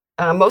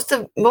 Most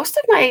of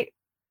my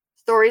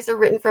stories are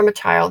written from a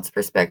child's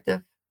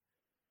perspective.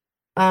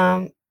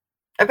 I've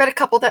got a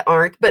couple that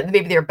aren't, but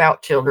maybe they're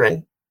about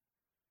children.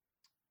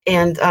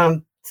 And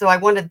so I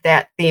wanted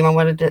that theme. I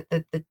wanted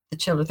the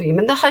children theme.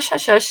 And the Hush,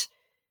 Hush, Hush,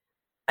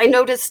 I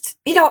noticed,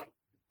 you don't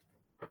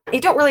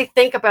really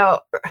think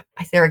about,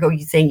 there I go,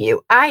 you saying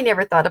you. I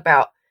never thought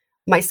about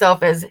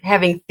myself as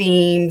having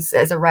themes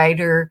as a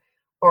writer,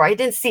 or I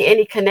didn't see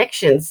any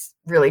connections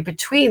really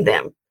between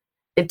them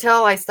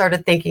until I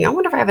started thinking, I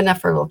wonder if I have enough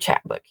for a little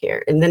chapbook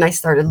here. And then I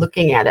started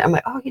looking at it. I'm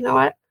like, oh, you know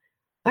what?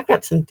 I've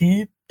got some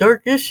deep,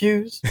 dark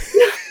issues.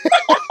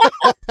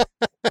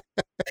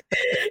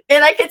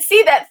 And I could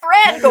see that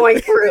thread going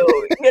through,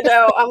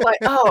 I'm like,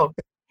 oh,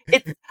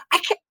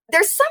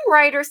 there's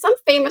some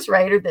famous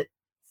writer that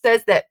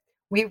says that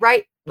we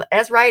write,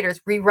 as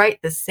writers, we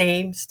write the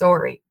same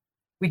story.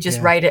 We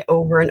just write it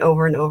over and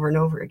over and over and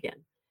over again.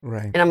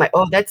 Right. And I'm like,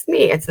 oh, that's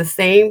me. It's the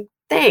same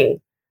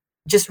thing,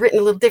 just written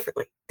a little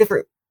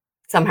different,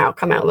 somehow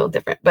come out a little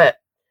different. But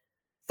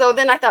so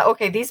then I thought,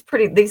 okay, these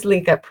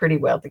link up pretty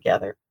well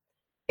together.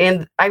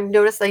 And I've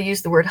noticed I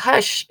use the word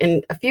hush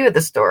in a few of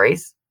the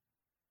stories.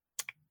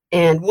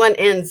 And one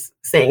ends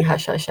saying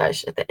hush, hush,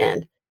 hush at the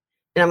end.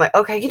 And I'm like,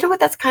 okay, you know what?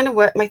 That's kind of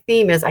what my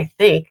theme is, I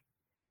think.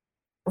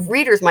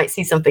 Readers might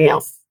see something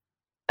else.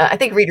 I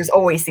think readers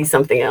always see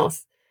something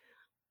else.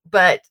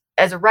 But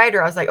as a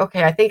writer, I was like,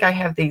 okay, I think I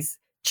have these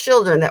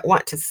children that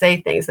want to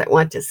say things, that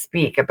want to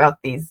speak about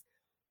these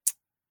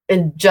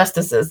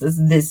injustices,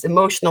 this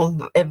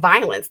emotional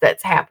violence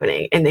that's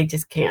happening, and they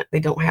just can't. They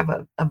don't have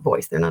a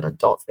voice. They're not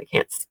adults. They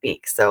can't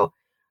speak. So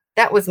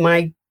that was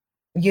my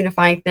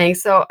unifying thing.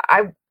 So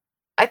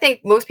I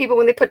think most people,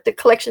 when they put the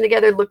collection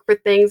together, look for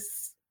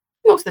things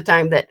most of the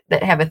time that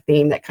have a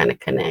theme that kind of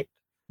connect.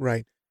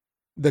 Right.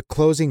 the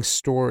closing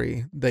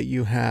story that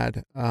you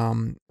had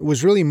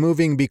was really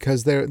moving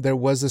because there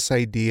was this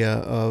idea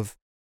of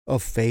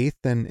faith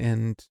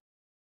and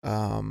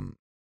um,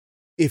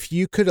 if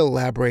you could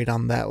elaborate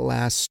on that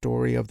last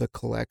story of the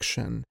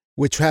collection,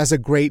 which has a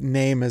great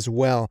name as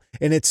well,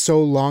 and it's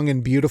so long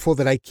and beautiful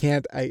that I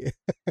can't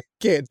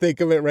think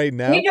of it right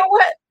now. You know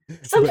what?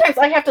 Sometimes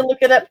I have to look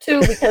it up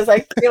too because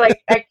I feel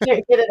like I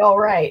can't get it all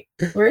right.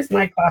 Where's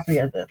my copy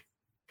of this?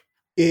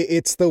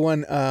 It's the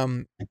one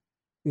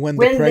when the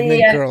When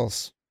pregnant the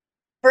girls.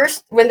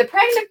 when the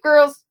pregnant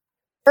girls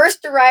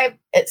first arrived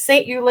at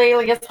St.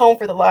 Eulalia's home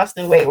for the lost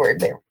and wayward.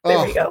 There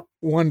we go.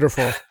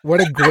 Wonderful!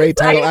 What a great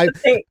title!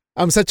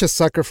 I'm such a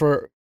sucker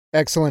for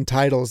excellent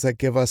titles that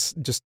give us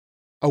just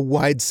a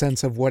wide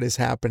sense of what is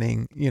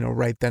happening,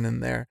 right then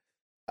and there.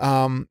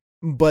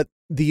 But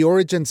the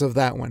origins of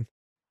that one.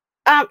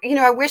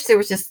 I wish there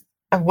was just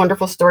a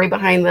wonderful story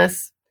behind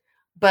this,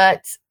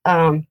 but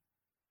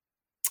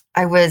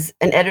I was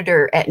an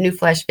editor at New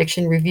Flash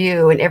Fiction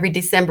Review, and every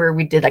December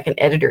we did like an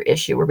editor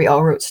issue where we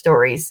all wrote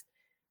stories.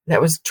 That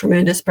was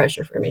tremendous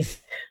pressure for me.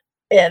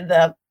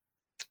 And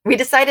we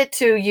decided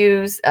to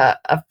use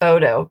a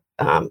photo.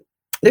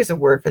 There's a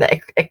word for that,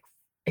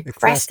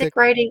 ekphrastic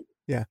writing.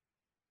 Yeah.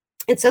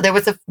 And so there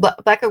was a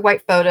black and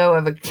white photo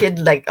of a kid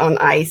like on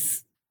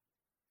ice,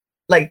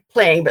 like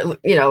playing, but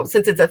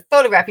since it's a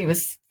photograph, he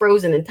was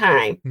frozen in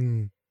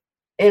time.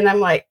 And I'm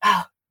like,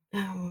 oh,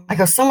 no. I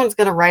go, someone's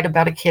going to write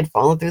about a kid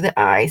falling through the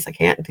ice. I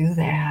can't do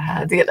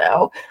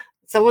that.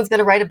 Someone's going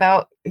to write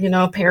about,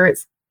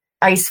 parents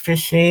ice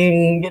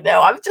fishing.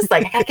 I was just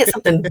like, I got to get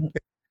something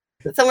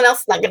that someone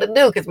else is not going to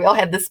do because we all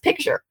had this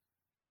picture.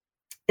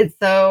 And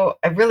so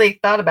I really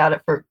thought about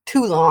it for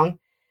too long.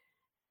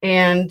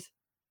 And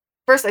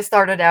first I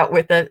started out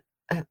with a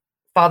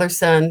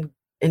father-son,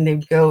 and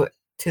they'd go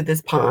to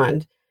this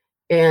pond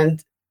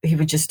and he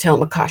would just tell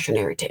them a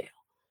cautionary tale.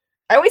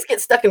 I always get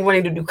stuck in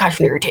wanting to do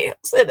cautionary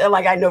tales. And I'm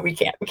like, I know we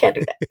can't do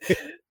that.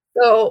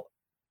 So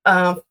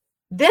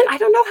then I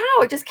don't know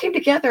how it just came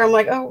together. I'm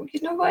like, oh,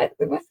 you know what?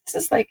 This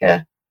is like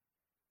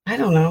I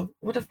don't know.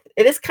 What if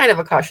it is kind of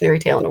a cautionary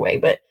tale in a way,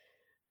 but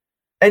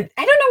I don't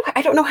know.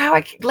 I don't know how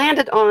I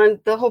landed on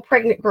the whole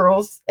pregnant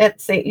girls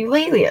at St.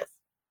 Eulalia's.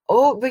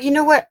 Oh, but you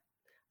know what?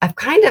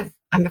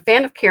 I'm a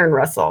fan of Karen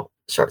Russell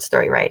short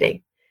story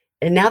writing.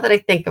 And now that I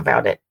think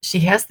about it, she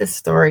has this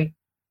story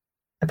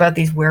about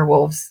these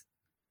werewolves.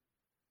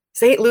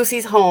 St.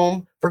 Lucy's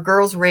home for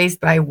girls raised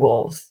by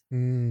wolves.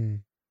 That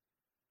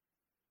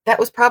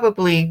was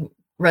probably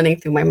running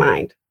through my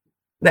mind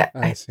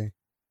I see.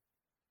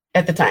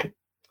 At the time.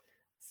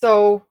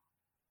 So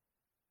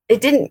I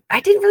didn't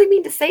really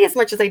mean to say as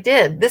much as I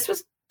did. This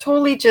was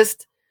totally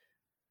just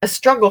a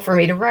struggle for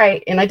me to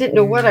write, and I didn't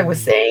know what I was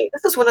saying.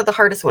 This was one of the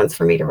hardest ones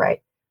for me to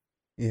write.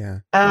 Yeah.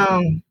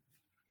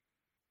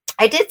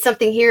 I did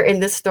something here in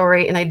this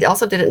story, and I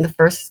also did it in the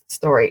first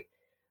story,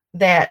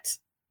 that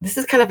this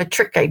is kind of a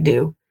trick I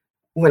do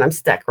when I'm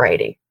stuck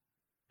writing.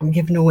 I'm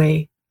giving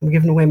away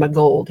my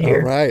gold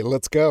here. All right,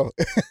 let's go.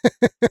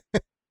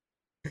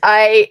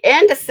 I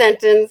end a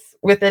sentence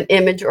with an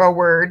image or a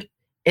word,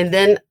 and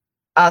then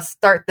I'll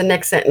start the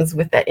next sentence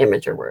with that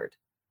image or word.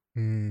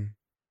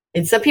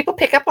 And some people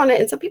pick up on it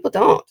and some people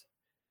don't.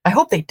 I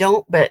hope they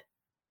don't, but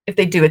if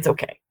they do, it's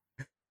okay.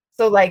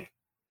 So like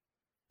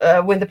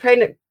when the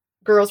pregnant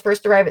girls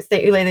first arrive at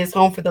St. Eulalia's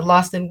home for the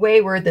lost and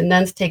wayward, the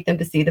nuns take them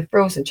to see the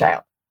frozen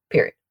child,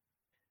 period.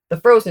 The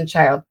frozen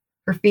child,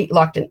 her feet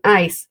locked in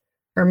ice,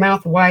 her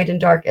mouth wide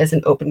and dark as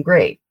an open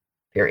grave,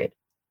 period.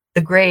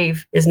 The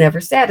grave is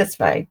never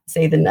satisfied,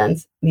 say the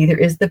nuns, neither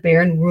is the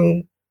barren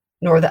womb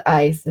nor the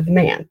eyes of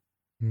man.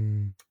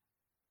 And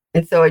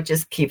so it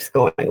just keeps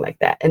going like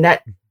that. And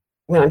that,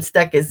 when I'm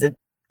stuck, is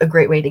a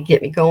great way to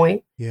get me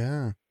going.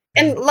 Yeah.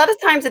 And a lot of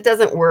times it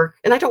doesn't work,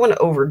 and I don't want to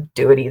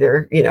overdo it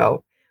either,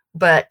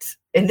 but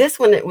in this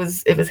one, it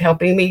was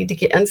helping me to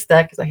get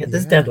unstuck because I had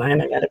this deadline.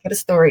 I got to put a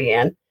story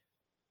in.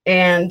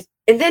 And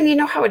then you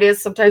know how it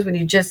is sometimes when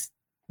you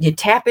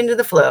tap into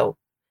the flow.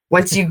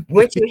 Once you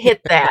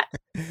hit that,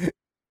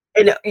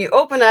 and you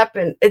open up,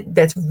 and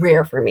that's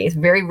rare for me. It's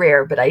very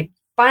rare, but I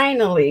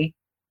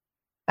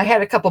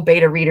had a couple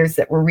beta readers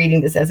that were reading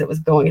this as it was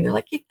going, and they're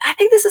like, I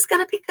think this is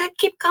going to be good.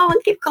 Keep going.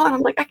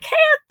 I'm like, I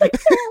can't.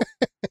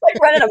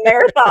 Like running a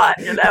marathon,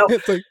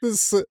 It's like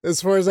this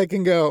as far as I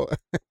can go.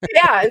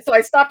 Yeah. And so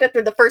I stopped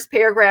after the first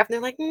paragraph, and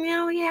they're like,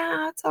 no,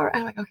 yeah, it's all right.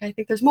 I'm like, okay, I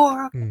think there's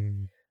more. Okay.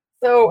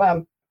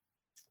 So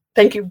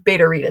thank you,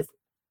 beta readers.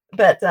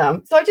 But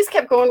so I just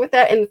kept going with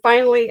that, and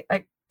finally,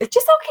 it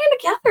just all came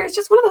together. It's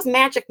just one of those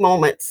magic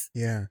moments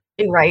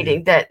in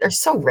writing that are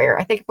so rare.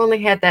 I think I've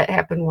only had that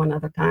happen one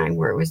other time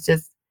where it was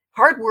just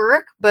hard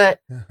work, but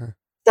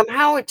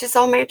somehow it just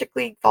all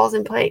magically falls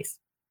in place.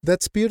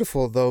 That's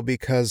beautiful, though,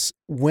 because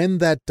when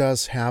that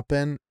does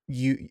happen,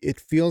 it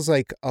feels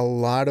like a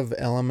lot of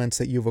elements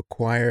that you've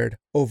acquired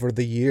over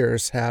the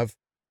years have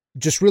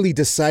just really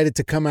decided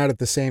to come out at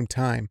the same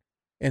time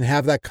and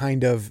have that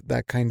kind of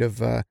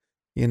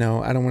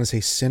I don't want to say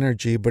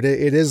synergy, but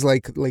it is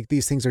like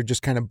these things are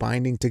just kind of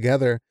binding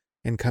together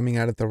and coming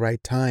out at the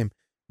right time.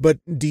 But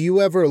do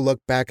you ever look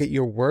back at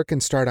your work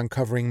and start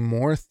uncovering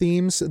more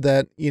themes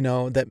that,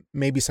 that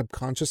maybe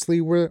subconsciously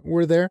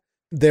were there?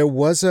 There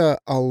was a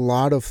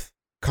lot of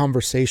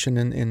conversation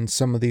in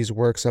some of these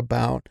works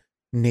about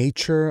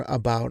nature,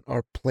 about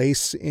our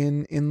place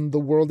in the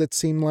world, it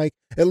seemed like.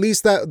 At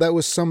least that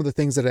was some of the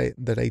things that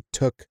I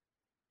took,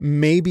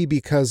 maybe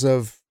because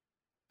of,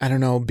 I don't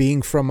know,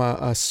 being from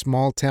a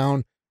small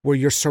town where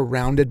you're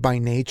surrounded by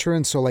nature.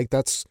 And so like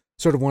that's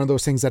sort of one of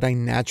those things that I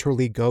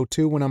naturally go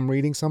to when I'm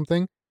reading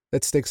something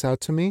that sticks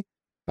out to me.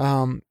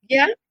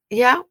 Yeah,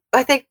 yeah.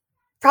 I think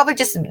probably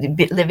just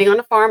living on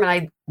a farm, and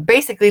I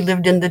basically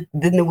lived in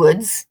the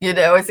woods,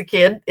 as a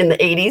kid in the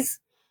 80s.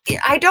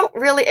 I don't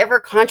really ever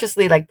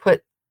consciously like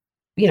put,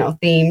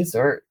 themes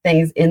or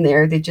things in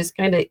there. They just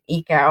kind of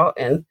eke out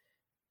and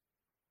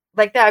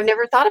like that. I've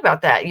never thought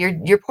about that.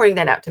 You're pointing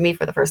that out to me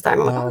for the first time.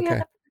 I'm like, Oh, oh yeah,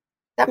 okay.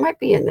 that might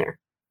be in there.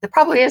 That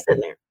probably is in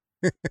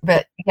there.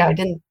 But yeah, I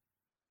didn't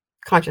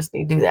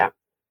consciously do that.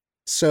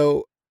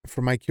 So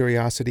for my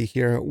curiosity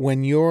here,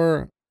 when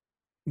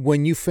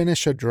you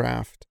finish a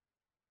draft,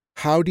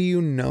 how do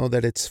you know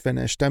that it's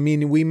finished? I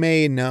mean, we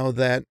may know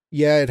that,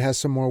 yeah, it has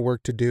some more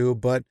work to do,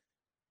 but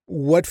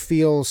what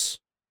feels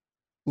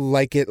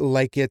like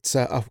it's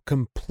a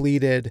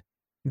completed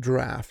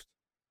draft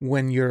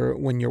when you're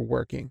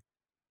working?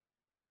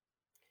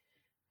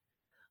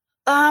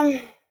 Um,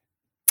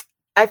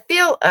 I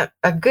feel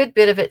a good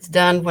bit of it's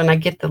done when I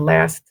get the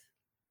last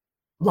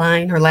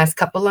line or last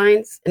couple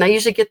lines, and I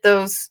usually get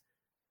those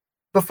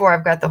before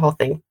I've got the whole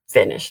thing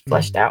finished,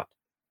 fleshed Mm, out.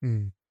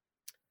 mm,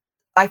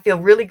 I feel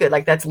really good,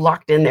 like that's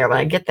locked in there. When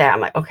I get that,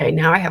 I'm like, okay,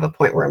 now I have a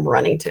point where I'm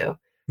running to.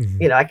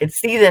 mhm. I can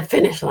see the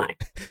finish line.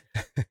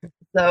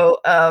 So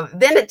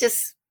then it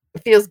just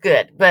feels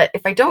good. But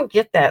if I don't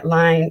get that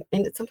line,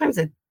 and sometimes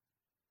I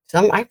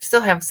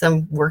still have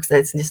some works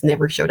that's just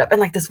never showed up. And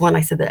like this one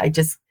I said that I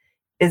just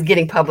is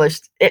getting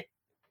published.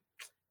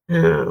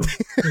 Oh,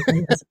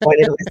 I'm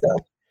disappointed in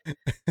myself.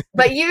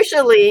 But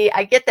usually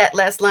I get that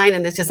last line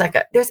and it's just like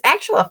there's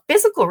actual a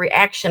physical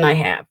reaction I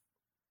have.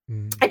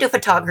 Mm. I do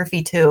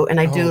photography too, and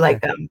I Oh, do okay.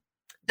 like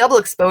double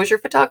exposure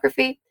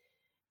photography.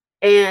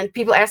 And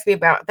people ask me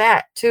about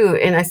that too.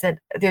 And I said,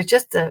 there's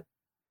just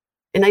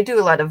and I do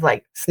a lot of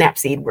like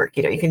snapseed work,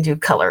 you can do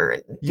color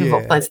and do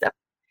Yeah. fun stuff.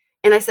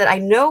 And I said, I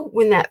know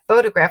when that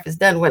photograph is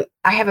done, when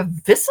I have a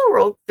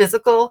visceral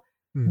physical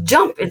Mm.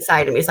 jump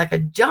inside of me. It's like a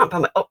jump.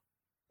 I'm like, oh,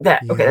 okay,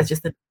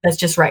 Yeah. that's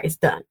just right. It's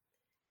done.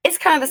 It's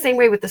kind of the same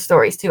way with the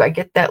stories too. I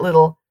get that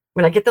little,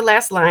 when I get the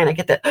last line, I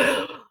get that,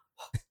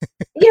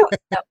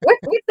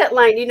 with that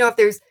line,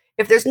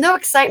 if there's no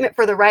excitement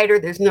for the writer,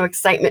 there's no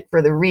excitement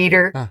for the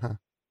reader. Uh-huh.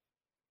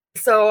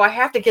 So I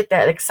have to get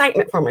that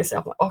excitement for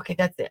myself. Like, okay,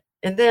 that's it.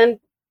 And then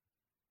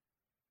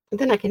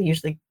I can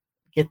usually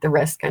get the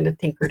rest kind of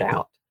tinkered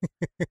out.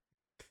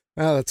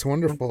 Oh, that's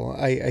wonderful.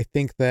 I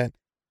think that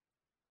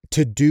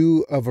to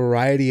do a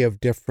variety of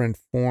different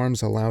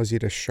forms allows you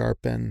to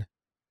sharpen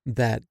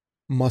that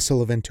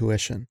muscle of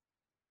intuition.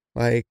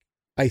 Like,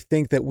 I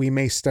think that we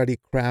may study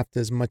craft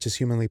as much as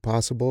humanly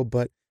possible,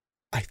 but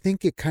I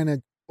think it kind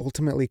of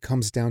ultimately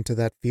comes down to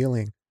that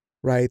feeling,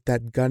 right?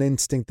 That gut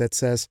instinct that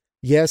says,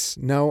 yes,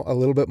 no, a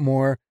little bit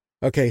more.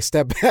 Okay,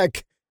 step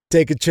back,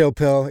 take a chill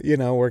pill,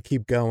 or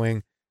keep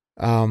going.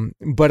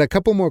 But a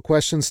couple more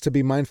questions to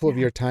be mindful of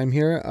Yeah. your time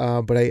here.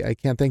 But I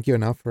can't thank you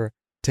enough for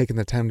taking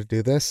the time to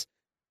do this.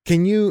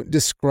 Can you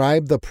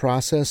describe the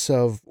process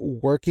of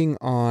working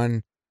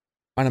on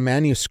a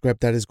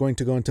manuscript that is going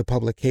to go into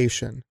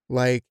publication?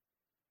 Like,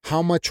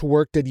 how much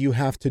work did you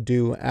have to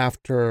do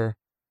after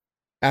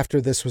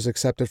this was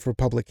accepted for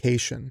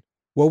publication?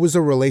 What was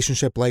the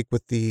relationship like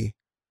with the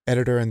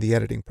editor and the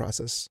editing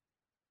process?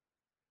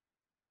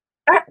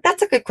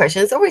 That's a good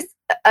question. It's always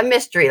a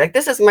mystery. Like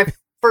this is my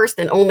first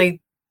and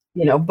only,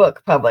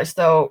 book published.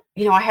 So,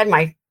 I had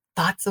my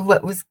thoughts of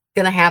what was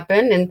going to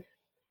happen, and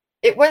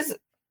it was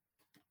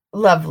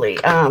lovely.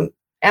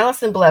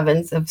 Allison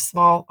Blevins of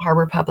Small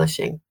Harbor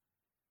Publishing.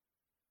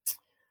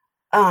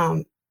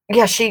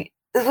 Yeah,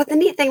 what the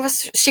neat thing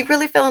was she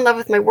really fell in love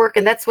with my work,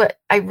 and that's what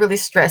I really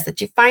stress,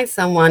 that you find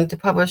someone to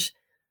publish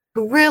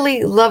who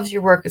really loves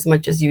your work as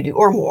much as you do,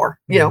 or more,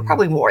 Mm,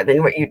 probably more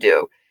than what you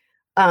do.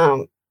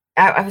 Um,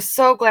 I was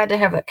so glad to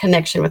have a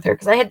connection with her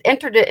because I had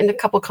entered it in a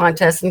couple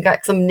contests and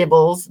got some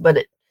nibbles, but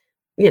I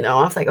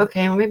was like,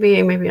 okay, well, maybe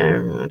I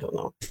don't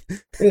know.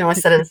 I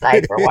set it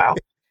aside for a while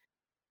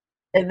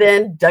and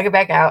then dug it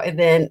back out. And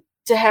then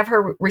to have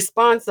her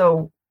respond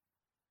so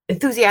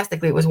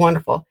enthusiastically was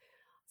wonderful.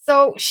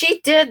 So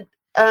she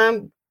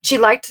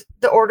liked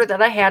the order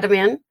that I had them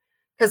in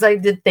because I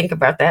did think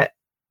about that,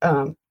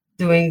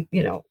 doing,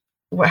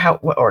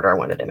 what order I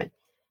wanted them in.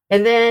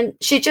 And then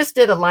she just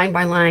did a line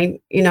by line,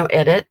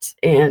 edit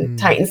and mm.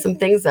 tighten some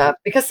things up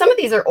because some of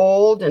these are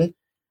old and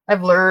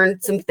I've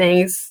learned some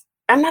things.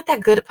 I'm not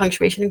that good at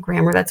punctuation and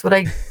grammar. That's what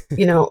when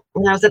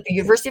I was at the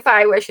University of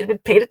Iowa, I should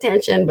have paid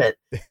attention, but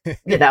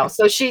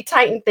so she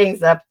tightened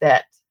things up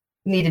that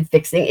needed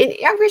fixing. And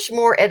I wish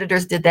more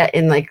editors did that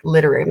in like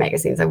literary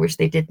magazines. I wish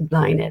they did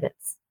line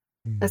edits.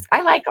 Mm.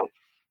 I like them.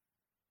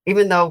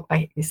 even though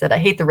you said I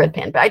hate the red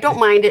pen, but I don't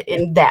mind it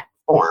in that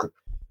form,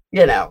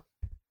 you know,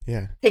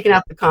 Yeah. taking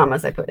out the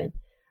commas I put in.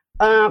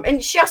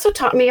 And she also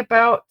taught me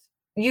about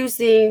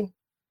using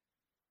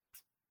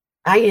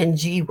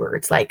ing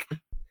words like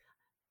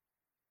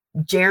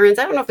gerunds.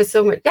 I don't know if it's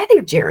so much. I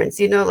think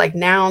gerunds, like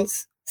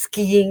nouns,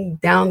 skiing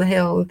down the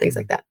hill and things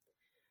like that.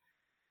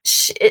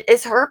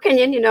 It's her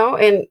opinion,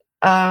 and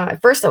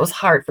at first it was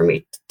hard for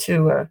me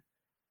to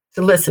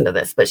listen to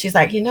this, but she's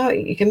like,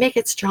 you can make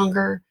it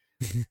stronger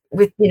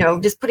with,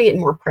 just putting it in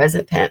more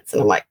present tense.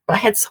 And I'm like, but I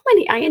had so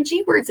many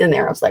ing words in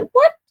there. I was like,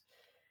 what?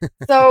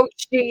 So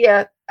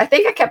I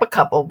think I kept a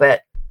couple,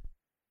 but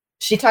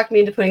she talked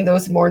me into putting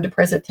those more into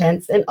present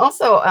tense. And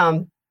also,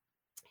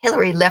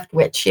 Hillary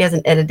Leftwich, she has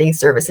an editing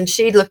service, and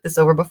she looked this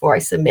over before I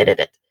submitted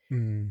it.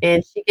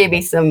 And she gave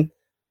me some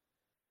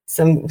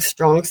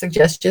strong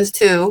suggestions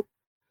too.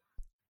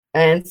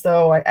 And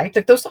so I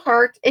took those to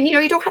heart. And,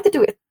 you don't have to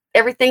do it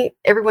everything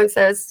everyone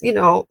says,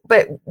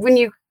 but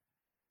when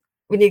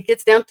it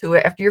gets down to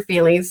it, after your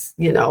feelings,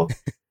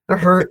 are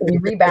hurt and you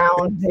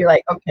rebound, you're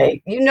like,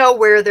 okay,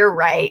 where they're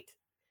right.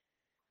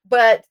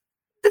 But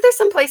there's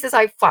some places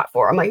I fought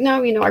for. I'm like,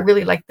 no, I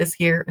really like this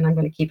here, and I'm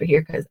going to keep it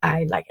here because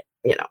I like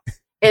it,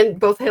 And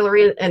both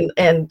Hillary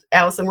and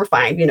Allison were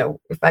fine.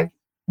 If I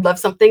love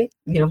something,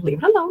 leave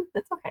it alone.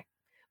 That's okay.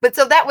 But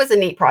so that was a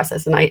neat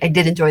process, and I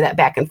did enjoy that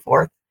back and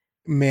forth.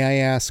 May I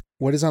ask,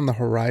 what is on the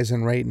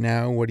horizon right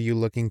now? What are you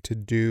looking to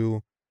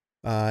do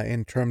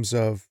in terms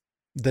of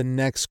the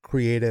next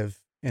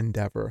creative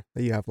endeavor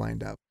that you have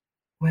lined up?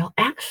 Well,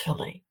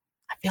 actually,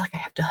 I feel like I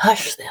have to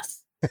hush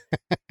this.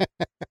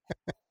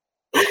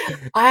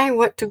 I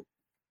want to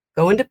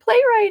go into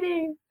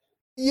playwriting.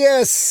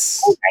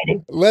 Yes.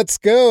 Playwriting. Let's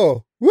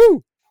go.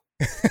 Woo.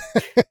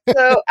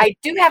 So I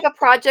do have a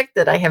project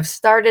that I have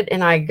started,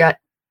 and I got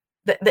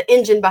the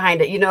engine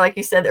behind it. Like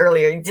you said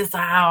earlier, I'm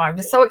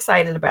just so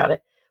excited about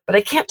it. But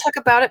I can't talk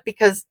about it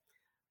because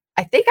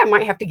I think I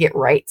might have to get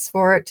rights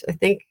for it. I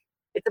think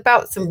it's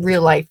about some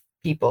real life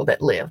people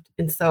that lived.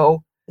 And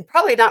so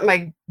probably not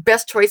my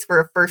best choice for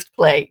a first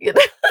play.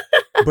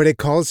 But it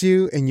calls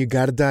you and you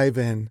got to dive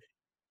in.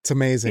 It's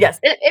amazing. Yes,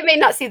 it may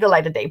not see the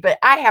light of day, but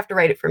I have to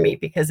write it for me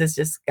because it's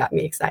just got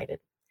me excited.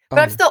 But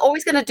I'm still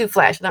always going to do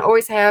Flash. And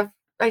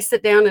I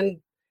sit down and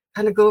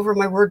kind of go over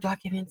my Word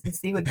documents and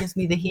see what gives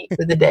me the heat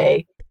for the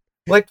day,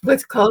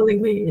 what's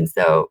calling me. And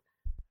so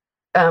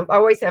I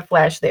always have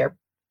Flash there.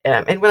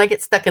 And when I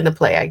get stuck in the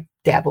play, I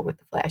dabble with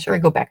the Flash or I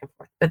go back and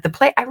forth. But the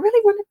play, I want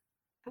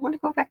to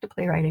go back to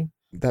playwriting.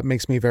 That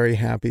makes me very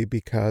happy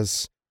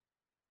because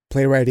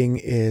playwriting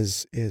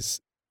is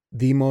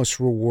the most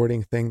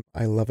rewarding thing.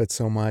 I love it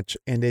so much.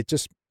 And it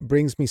just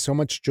brings me so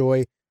much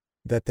joy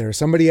that there's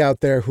somebody out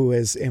there who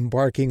is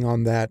embarking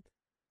on that,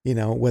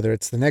 whether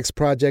it's the next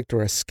project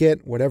or a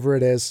skit, whatever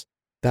it is,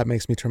 that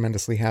makes me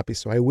tremendously happy.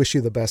 So I wish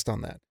you the best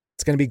on that.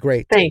 It's going to be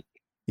great. Thank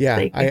you. Yeah,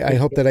 Thank you. I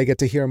hope that I get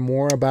to hear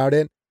more about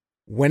it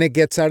when it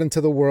gets out into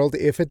the world,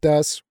 if it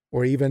does,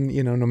 or even,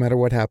 no matter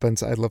what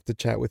happens. I'd love to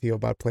chat with you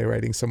about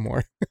playwriting some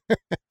more.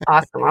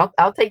 Awesome.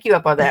 I'll take you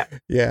up on that.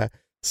 Yeah.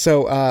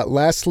 So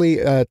lastly,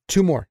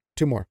 two more,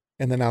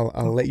 and then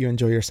I'll let you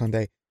enjoy your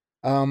Sunday.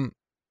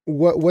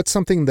 What's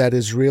something that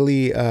is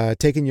really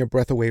taking your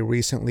breath away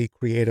recently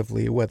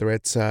creatively, whether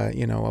it's,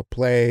 a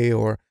play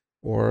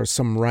or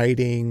some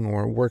writing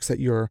or works that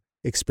you're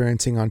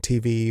experiencing on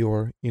TV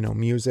or,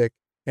 music,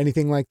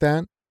 anything like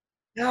that?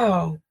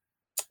 Oh,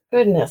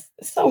 goodness.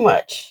 So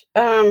much.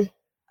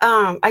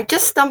 I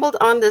just stumbled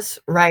on this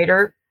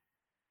writer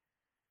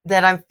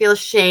that I feel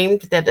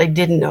ashamed that I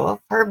didn't know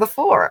of her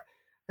before.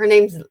 Her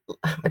name's,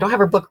 I don't have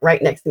her book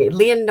right next to me,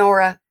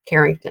 Leonora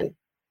Carrington.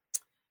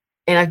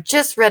 And I've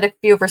just read a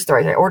few of her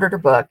stories. I ordered her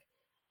book.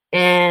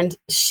 And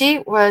she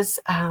was,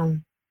 I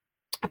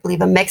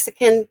believe, a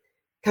Mexican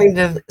kind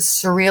of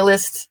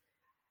surrealist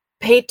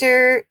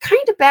painter,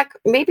 kind of back,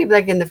 maybe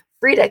like in the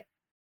Frida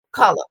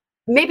Kahlo,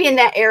 maybe in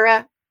that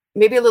era,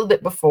 maybe a little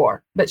bit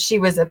before. But she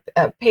was a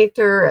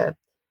painter,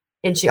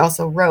 and she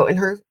also wrote. And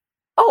her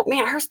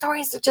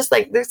stories are just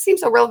like, they seem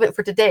so relevant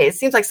for today. It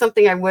seems like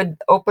something I would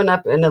open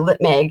up in a lit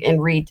mag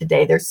and read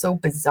today. They're so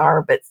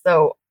bizarre, but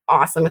so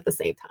awesome at the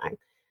same time.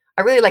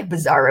 I really like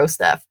bizarro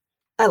stuff.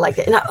 I like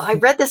it. And I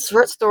read this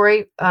short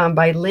story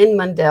by Lynn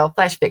Mundell,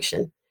 flash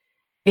fiction.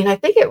 And I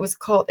think it was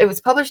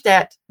published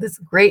at this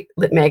great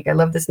lit mag. I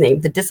love this name,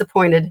 The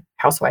Disappointed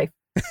Housewife.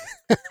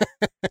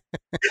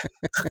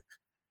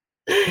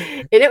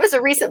 And it was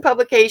a recent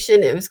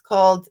publication. It was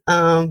called,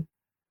 I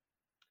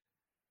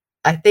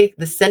think,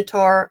 The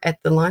Centaur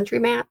at the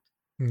Laundromat.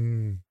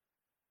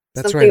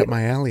 That's right up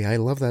my alley. I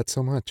love that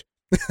so much.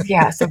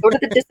 Yeah, so go to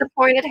The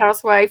Disappointed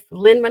Housewife,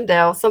 Lynn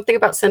Mundell, something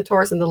about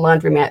centaurs in the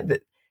laundromat.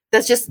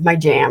 That's just my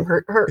jam.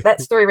 Her that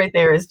story right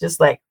there is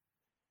just like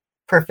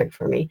perfect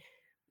for me.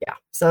 Yeah,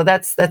 so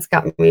that's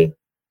got me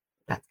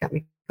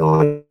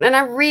going. And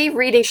I'm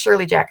rereading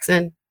Shirley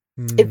Jackson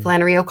and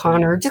Flannery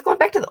O'Connor, just going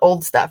back to the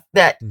old stuff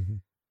that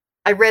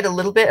I read a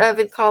little bit of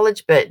in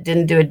college, but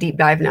didn't do a deep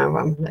dive. Now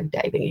I'm like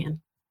diving in.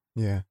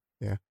 Yeah.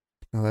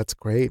 No, that's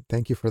great.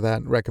 Thank you for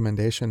that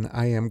recommendation.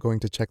 I am going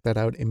to check that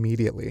out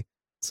immediately.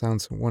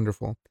 Sounds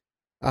wonderful.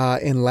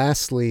 And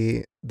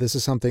lastly, this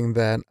is something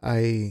that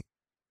I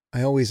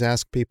always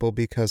ask people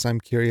because I'm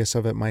curious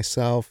of it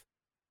myself.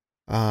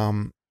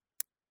 Um,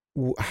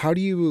 how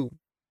do you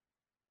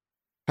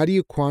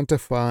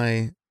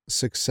quantify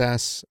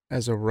success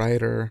as a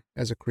writer,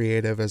 as a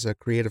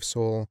creative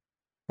soul,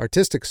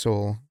 artistic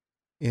soul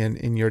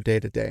in your day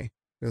to day?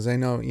 Because I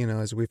know,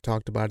 as we've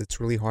talked about, it's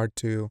really hard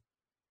to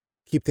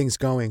keep things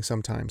going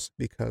sometimes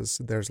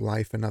because there's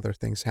life and other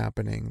things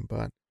happening.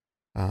 But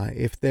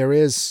if there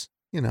is,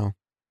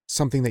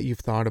 something that you've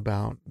thought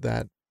about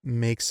that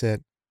makes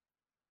it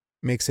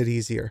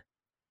easier.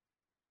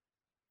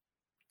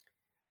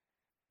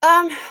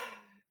 Um,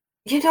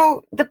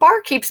 the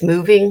bar keeps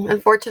moving,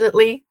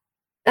 unfortunately.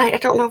 I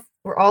don't know if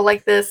we're all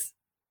like this.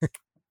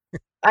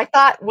 I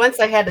thought once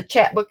I had the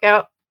chat book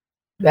out,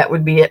 that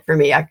would be it for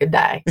me. I could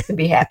die and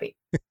be happy.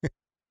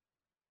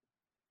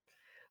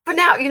 But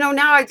now,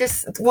 now I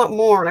just want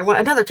more and I want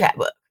another chat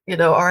book,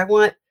 or I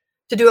want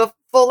to do a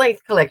full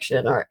length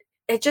collection, or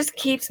it just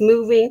keeps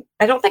moving.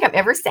 I don't think I'm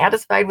ever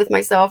satisfied with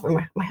myself. And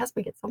my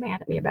husband gets so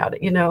mad at me about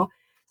it,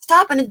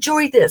 stop and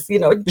enjoy this,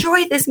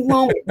 enjoy this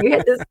moment. You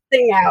had this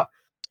thing out.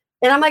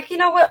 And I'm like, you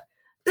know what?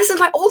 This is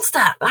my old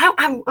stuff.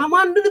 I'm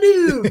on to the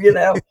new,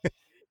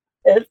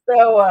 And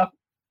so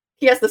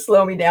he has to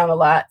slow me down a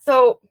lot.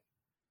 So,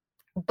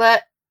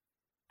 but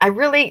I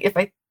really, if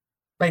I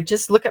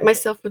just look at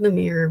myself in the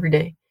mirror every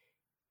day,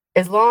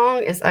 as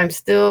long as I'm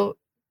still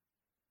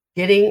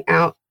getting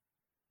out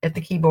at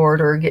the keyboard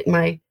or getting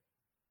my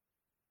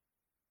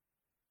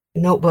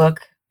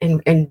notebook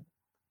and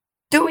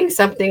doing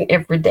something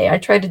every day, I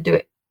try to do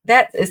it.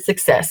 That is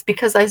success,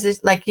 because I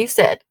just, like you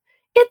said,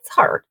 it's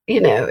hard,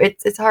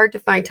 it's hard to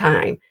find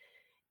time.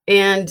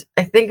 And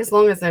I think as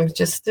long as I'm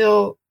just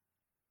still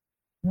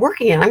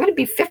working it, I'm going to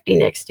be 50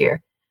 next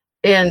year.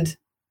 And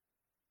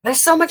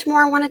there's so much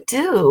more I want to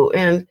do.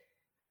 And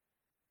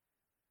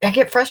I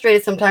get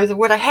frustrated sometimes with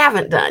what I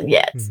haven't done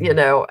yet,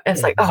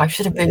 It's like, oh, I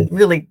should have been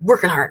really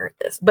working harder at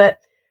this. But,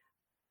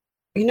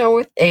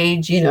 with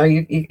age,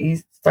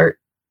 you start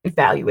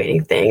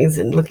evaluating things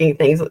and looking at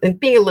things and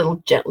being a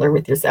little gentler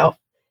with yourself,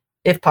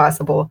 if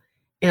possible.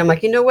 And I'm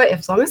like, you know what?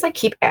 As long as I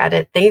keep at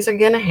it, things are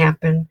going to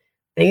happen.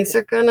 Things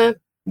are going to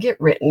get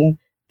written.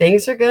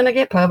 Things are going to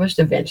get published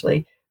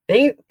eventually.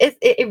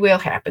 It will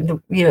happen,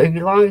 as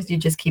long as you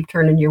just keep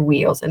turning your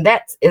wheels. And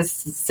that is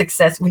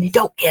success, when you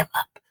don't give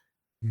up.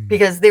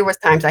 Because there was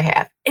times I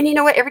have. And you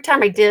know what? Every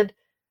time I did,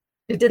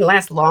 it didn't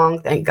last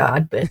long, thank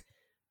God. But,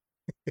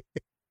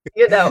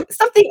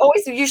 something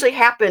always usually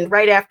happened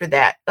right after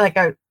that. Like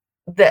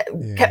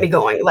kept me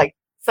going. Like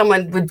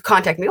someone would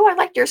contact me. Oh, I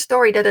liked your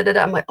story. Da, da, da,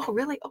 da. I'm like, oh,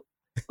 really? Oh,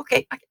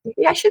 okay.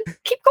 Maybe I should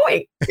keep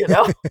going,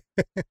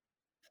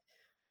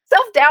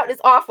 Self-doubt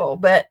is awful,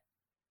 but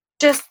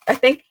just, I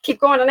think, keep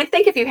going. And I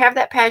think if you have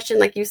that passion,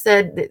 like you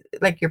said,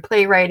 like your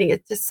playwriting,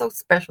 it's just so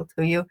special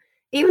to you.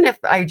 Even if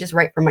I just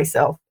write for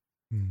myself,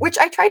 which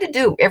I try to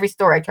do. Every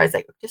story I try to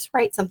say, just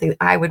write something that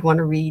I would want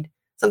to read,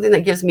 something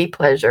that gives me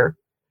pleasure.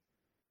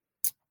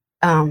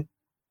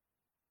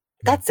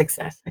 That's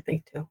success, I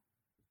think, too.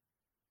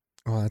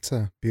 Oh, that's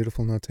a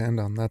beautiful note to end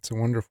on. That's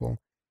wonderful.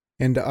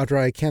 And Audra,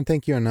 I can't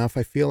thank you enough.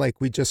 I feel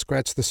like we just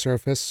scratched the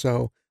surface.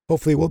 So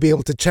hopefully we'll be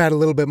able to chat a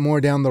little bit more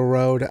down the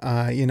road.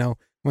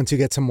 Once you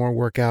get some more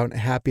work out,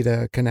 happy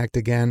to connect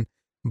again.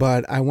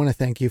 But I want to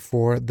thank you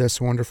for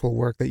this wonderful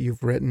work that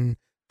you've written.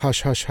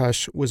 Hush, Hush,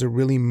 Hush was a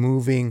really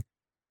moving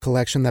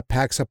collection that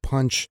packs a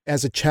punch.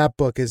 As a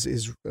chapbook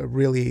is a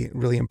really,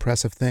 really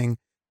impressive thing.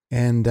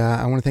 And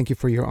I want to thank you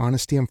for your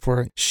honesty and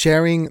for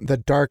sharing the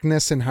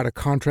darkness and how to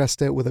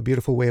contrast it with a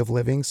beautiful way of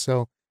living.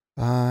 So,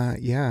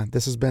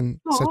 this has been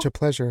such a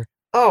pleasure.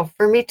 Oh,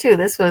 for me too.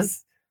 This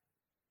was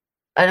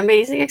an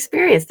amazing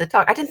experience to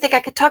talk. I didn't think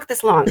I could talk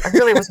this long. I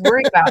really was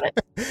worried about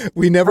it.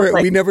 We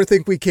never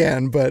think we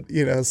can, but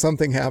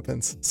something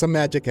happens. Some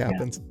magic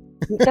happens. Yeah.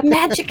 The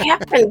magic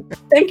happened.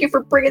 Thank you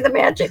for bringing the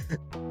magic.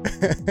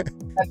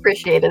 I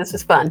appreciate it. This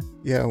was fun.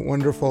 Yeah,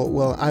 wonderful.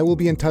 Well, I will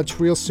be in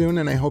touch real soon,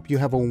 and I hope you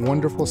have a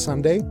wonderful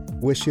Sunday.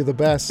 Wish you the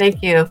best.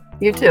 Thank you.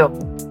 You too.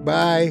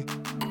 Bye.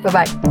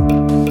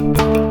 Bye-bye.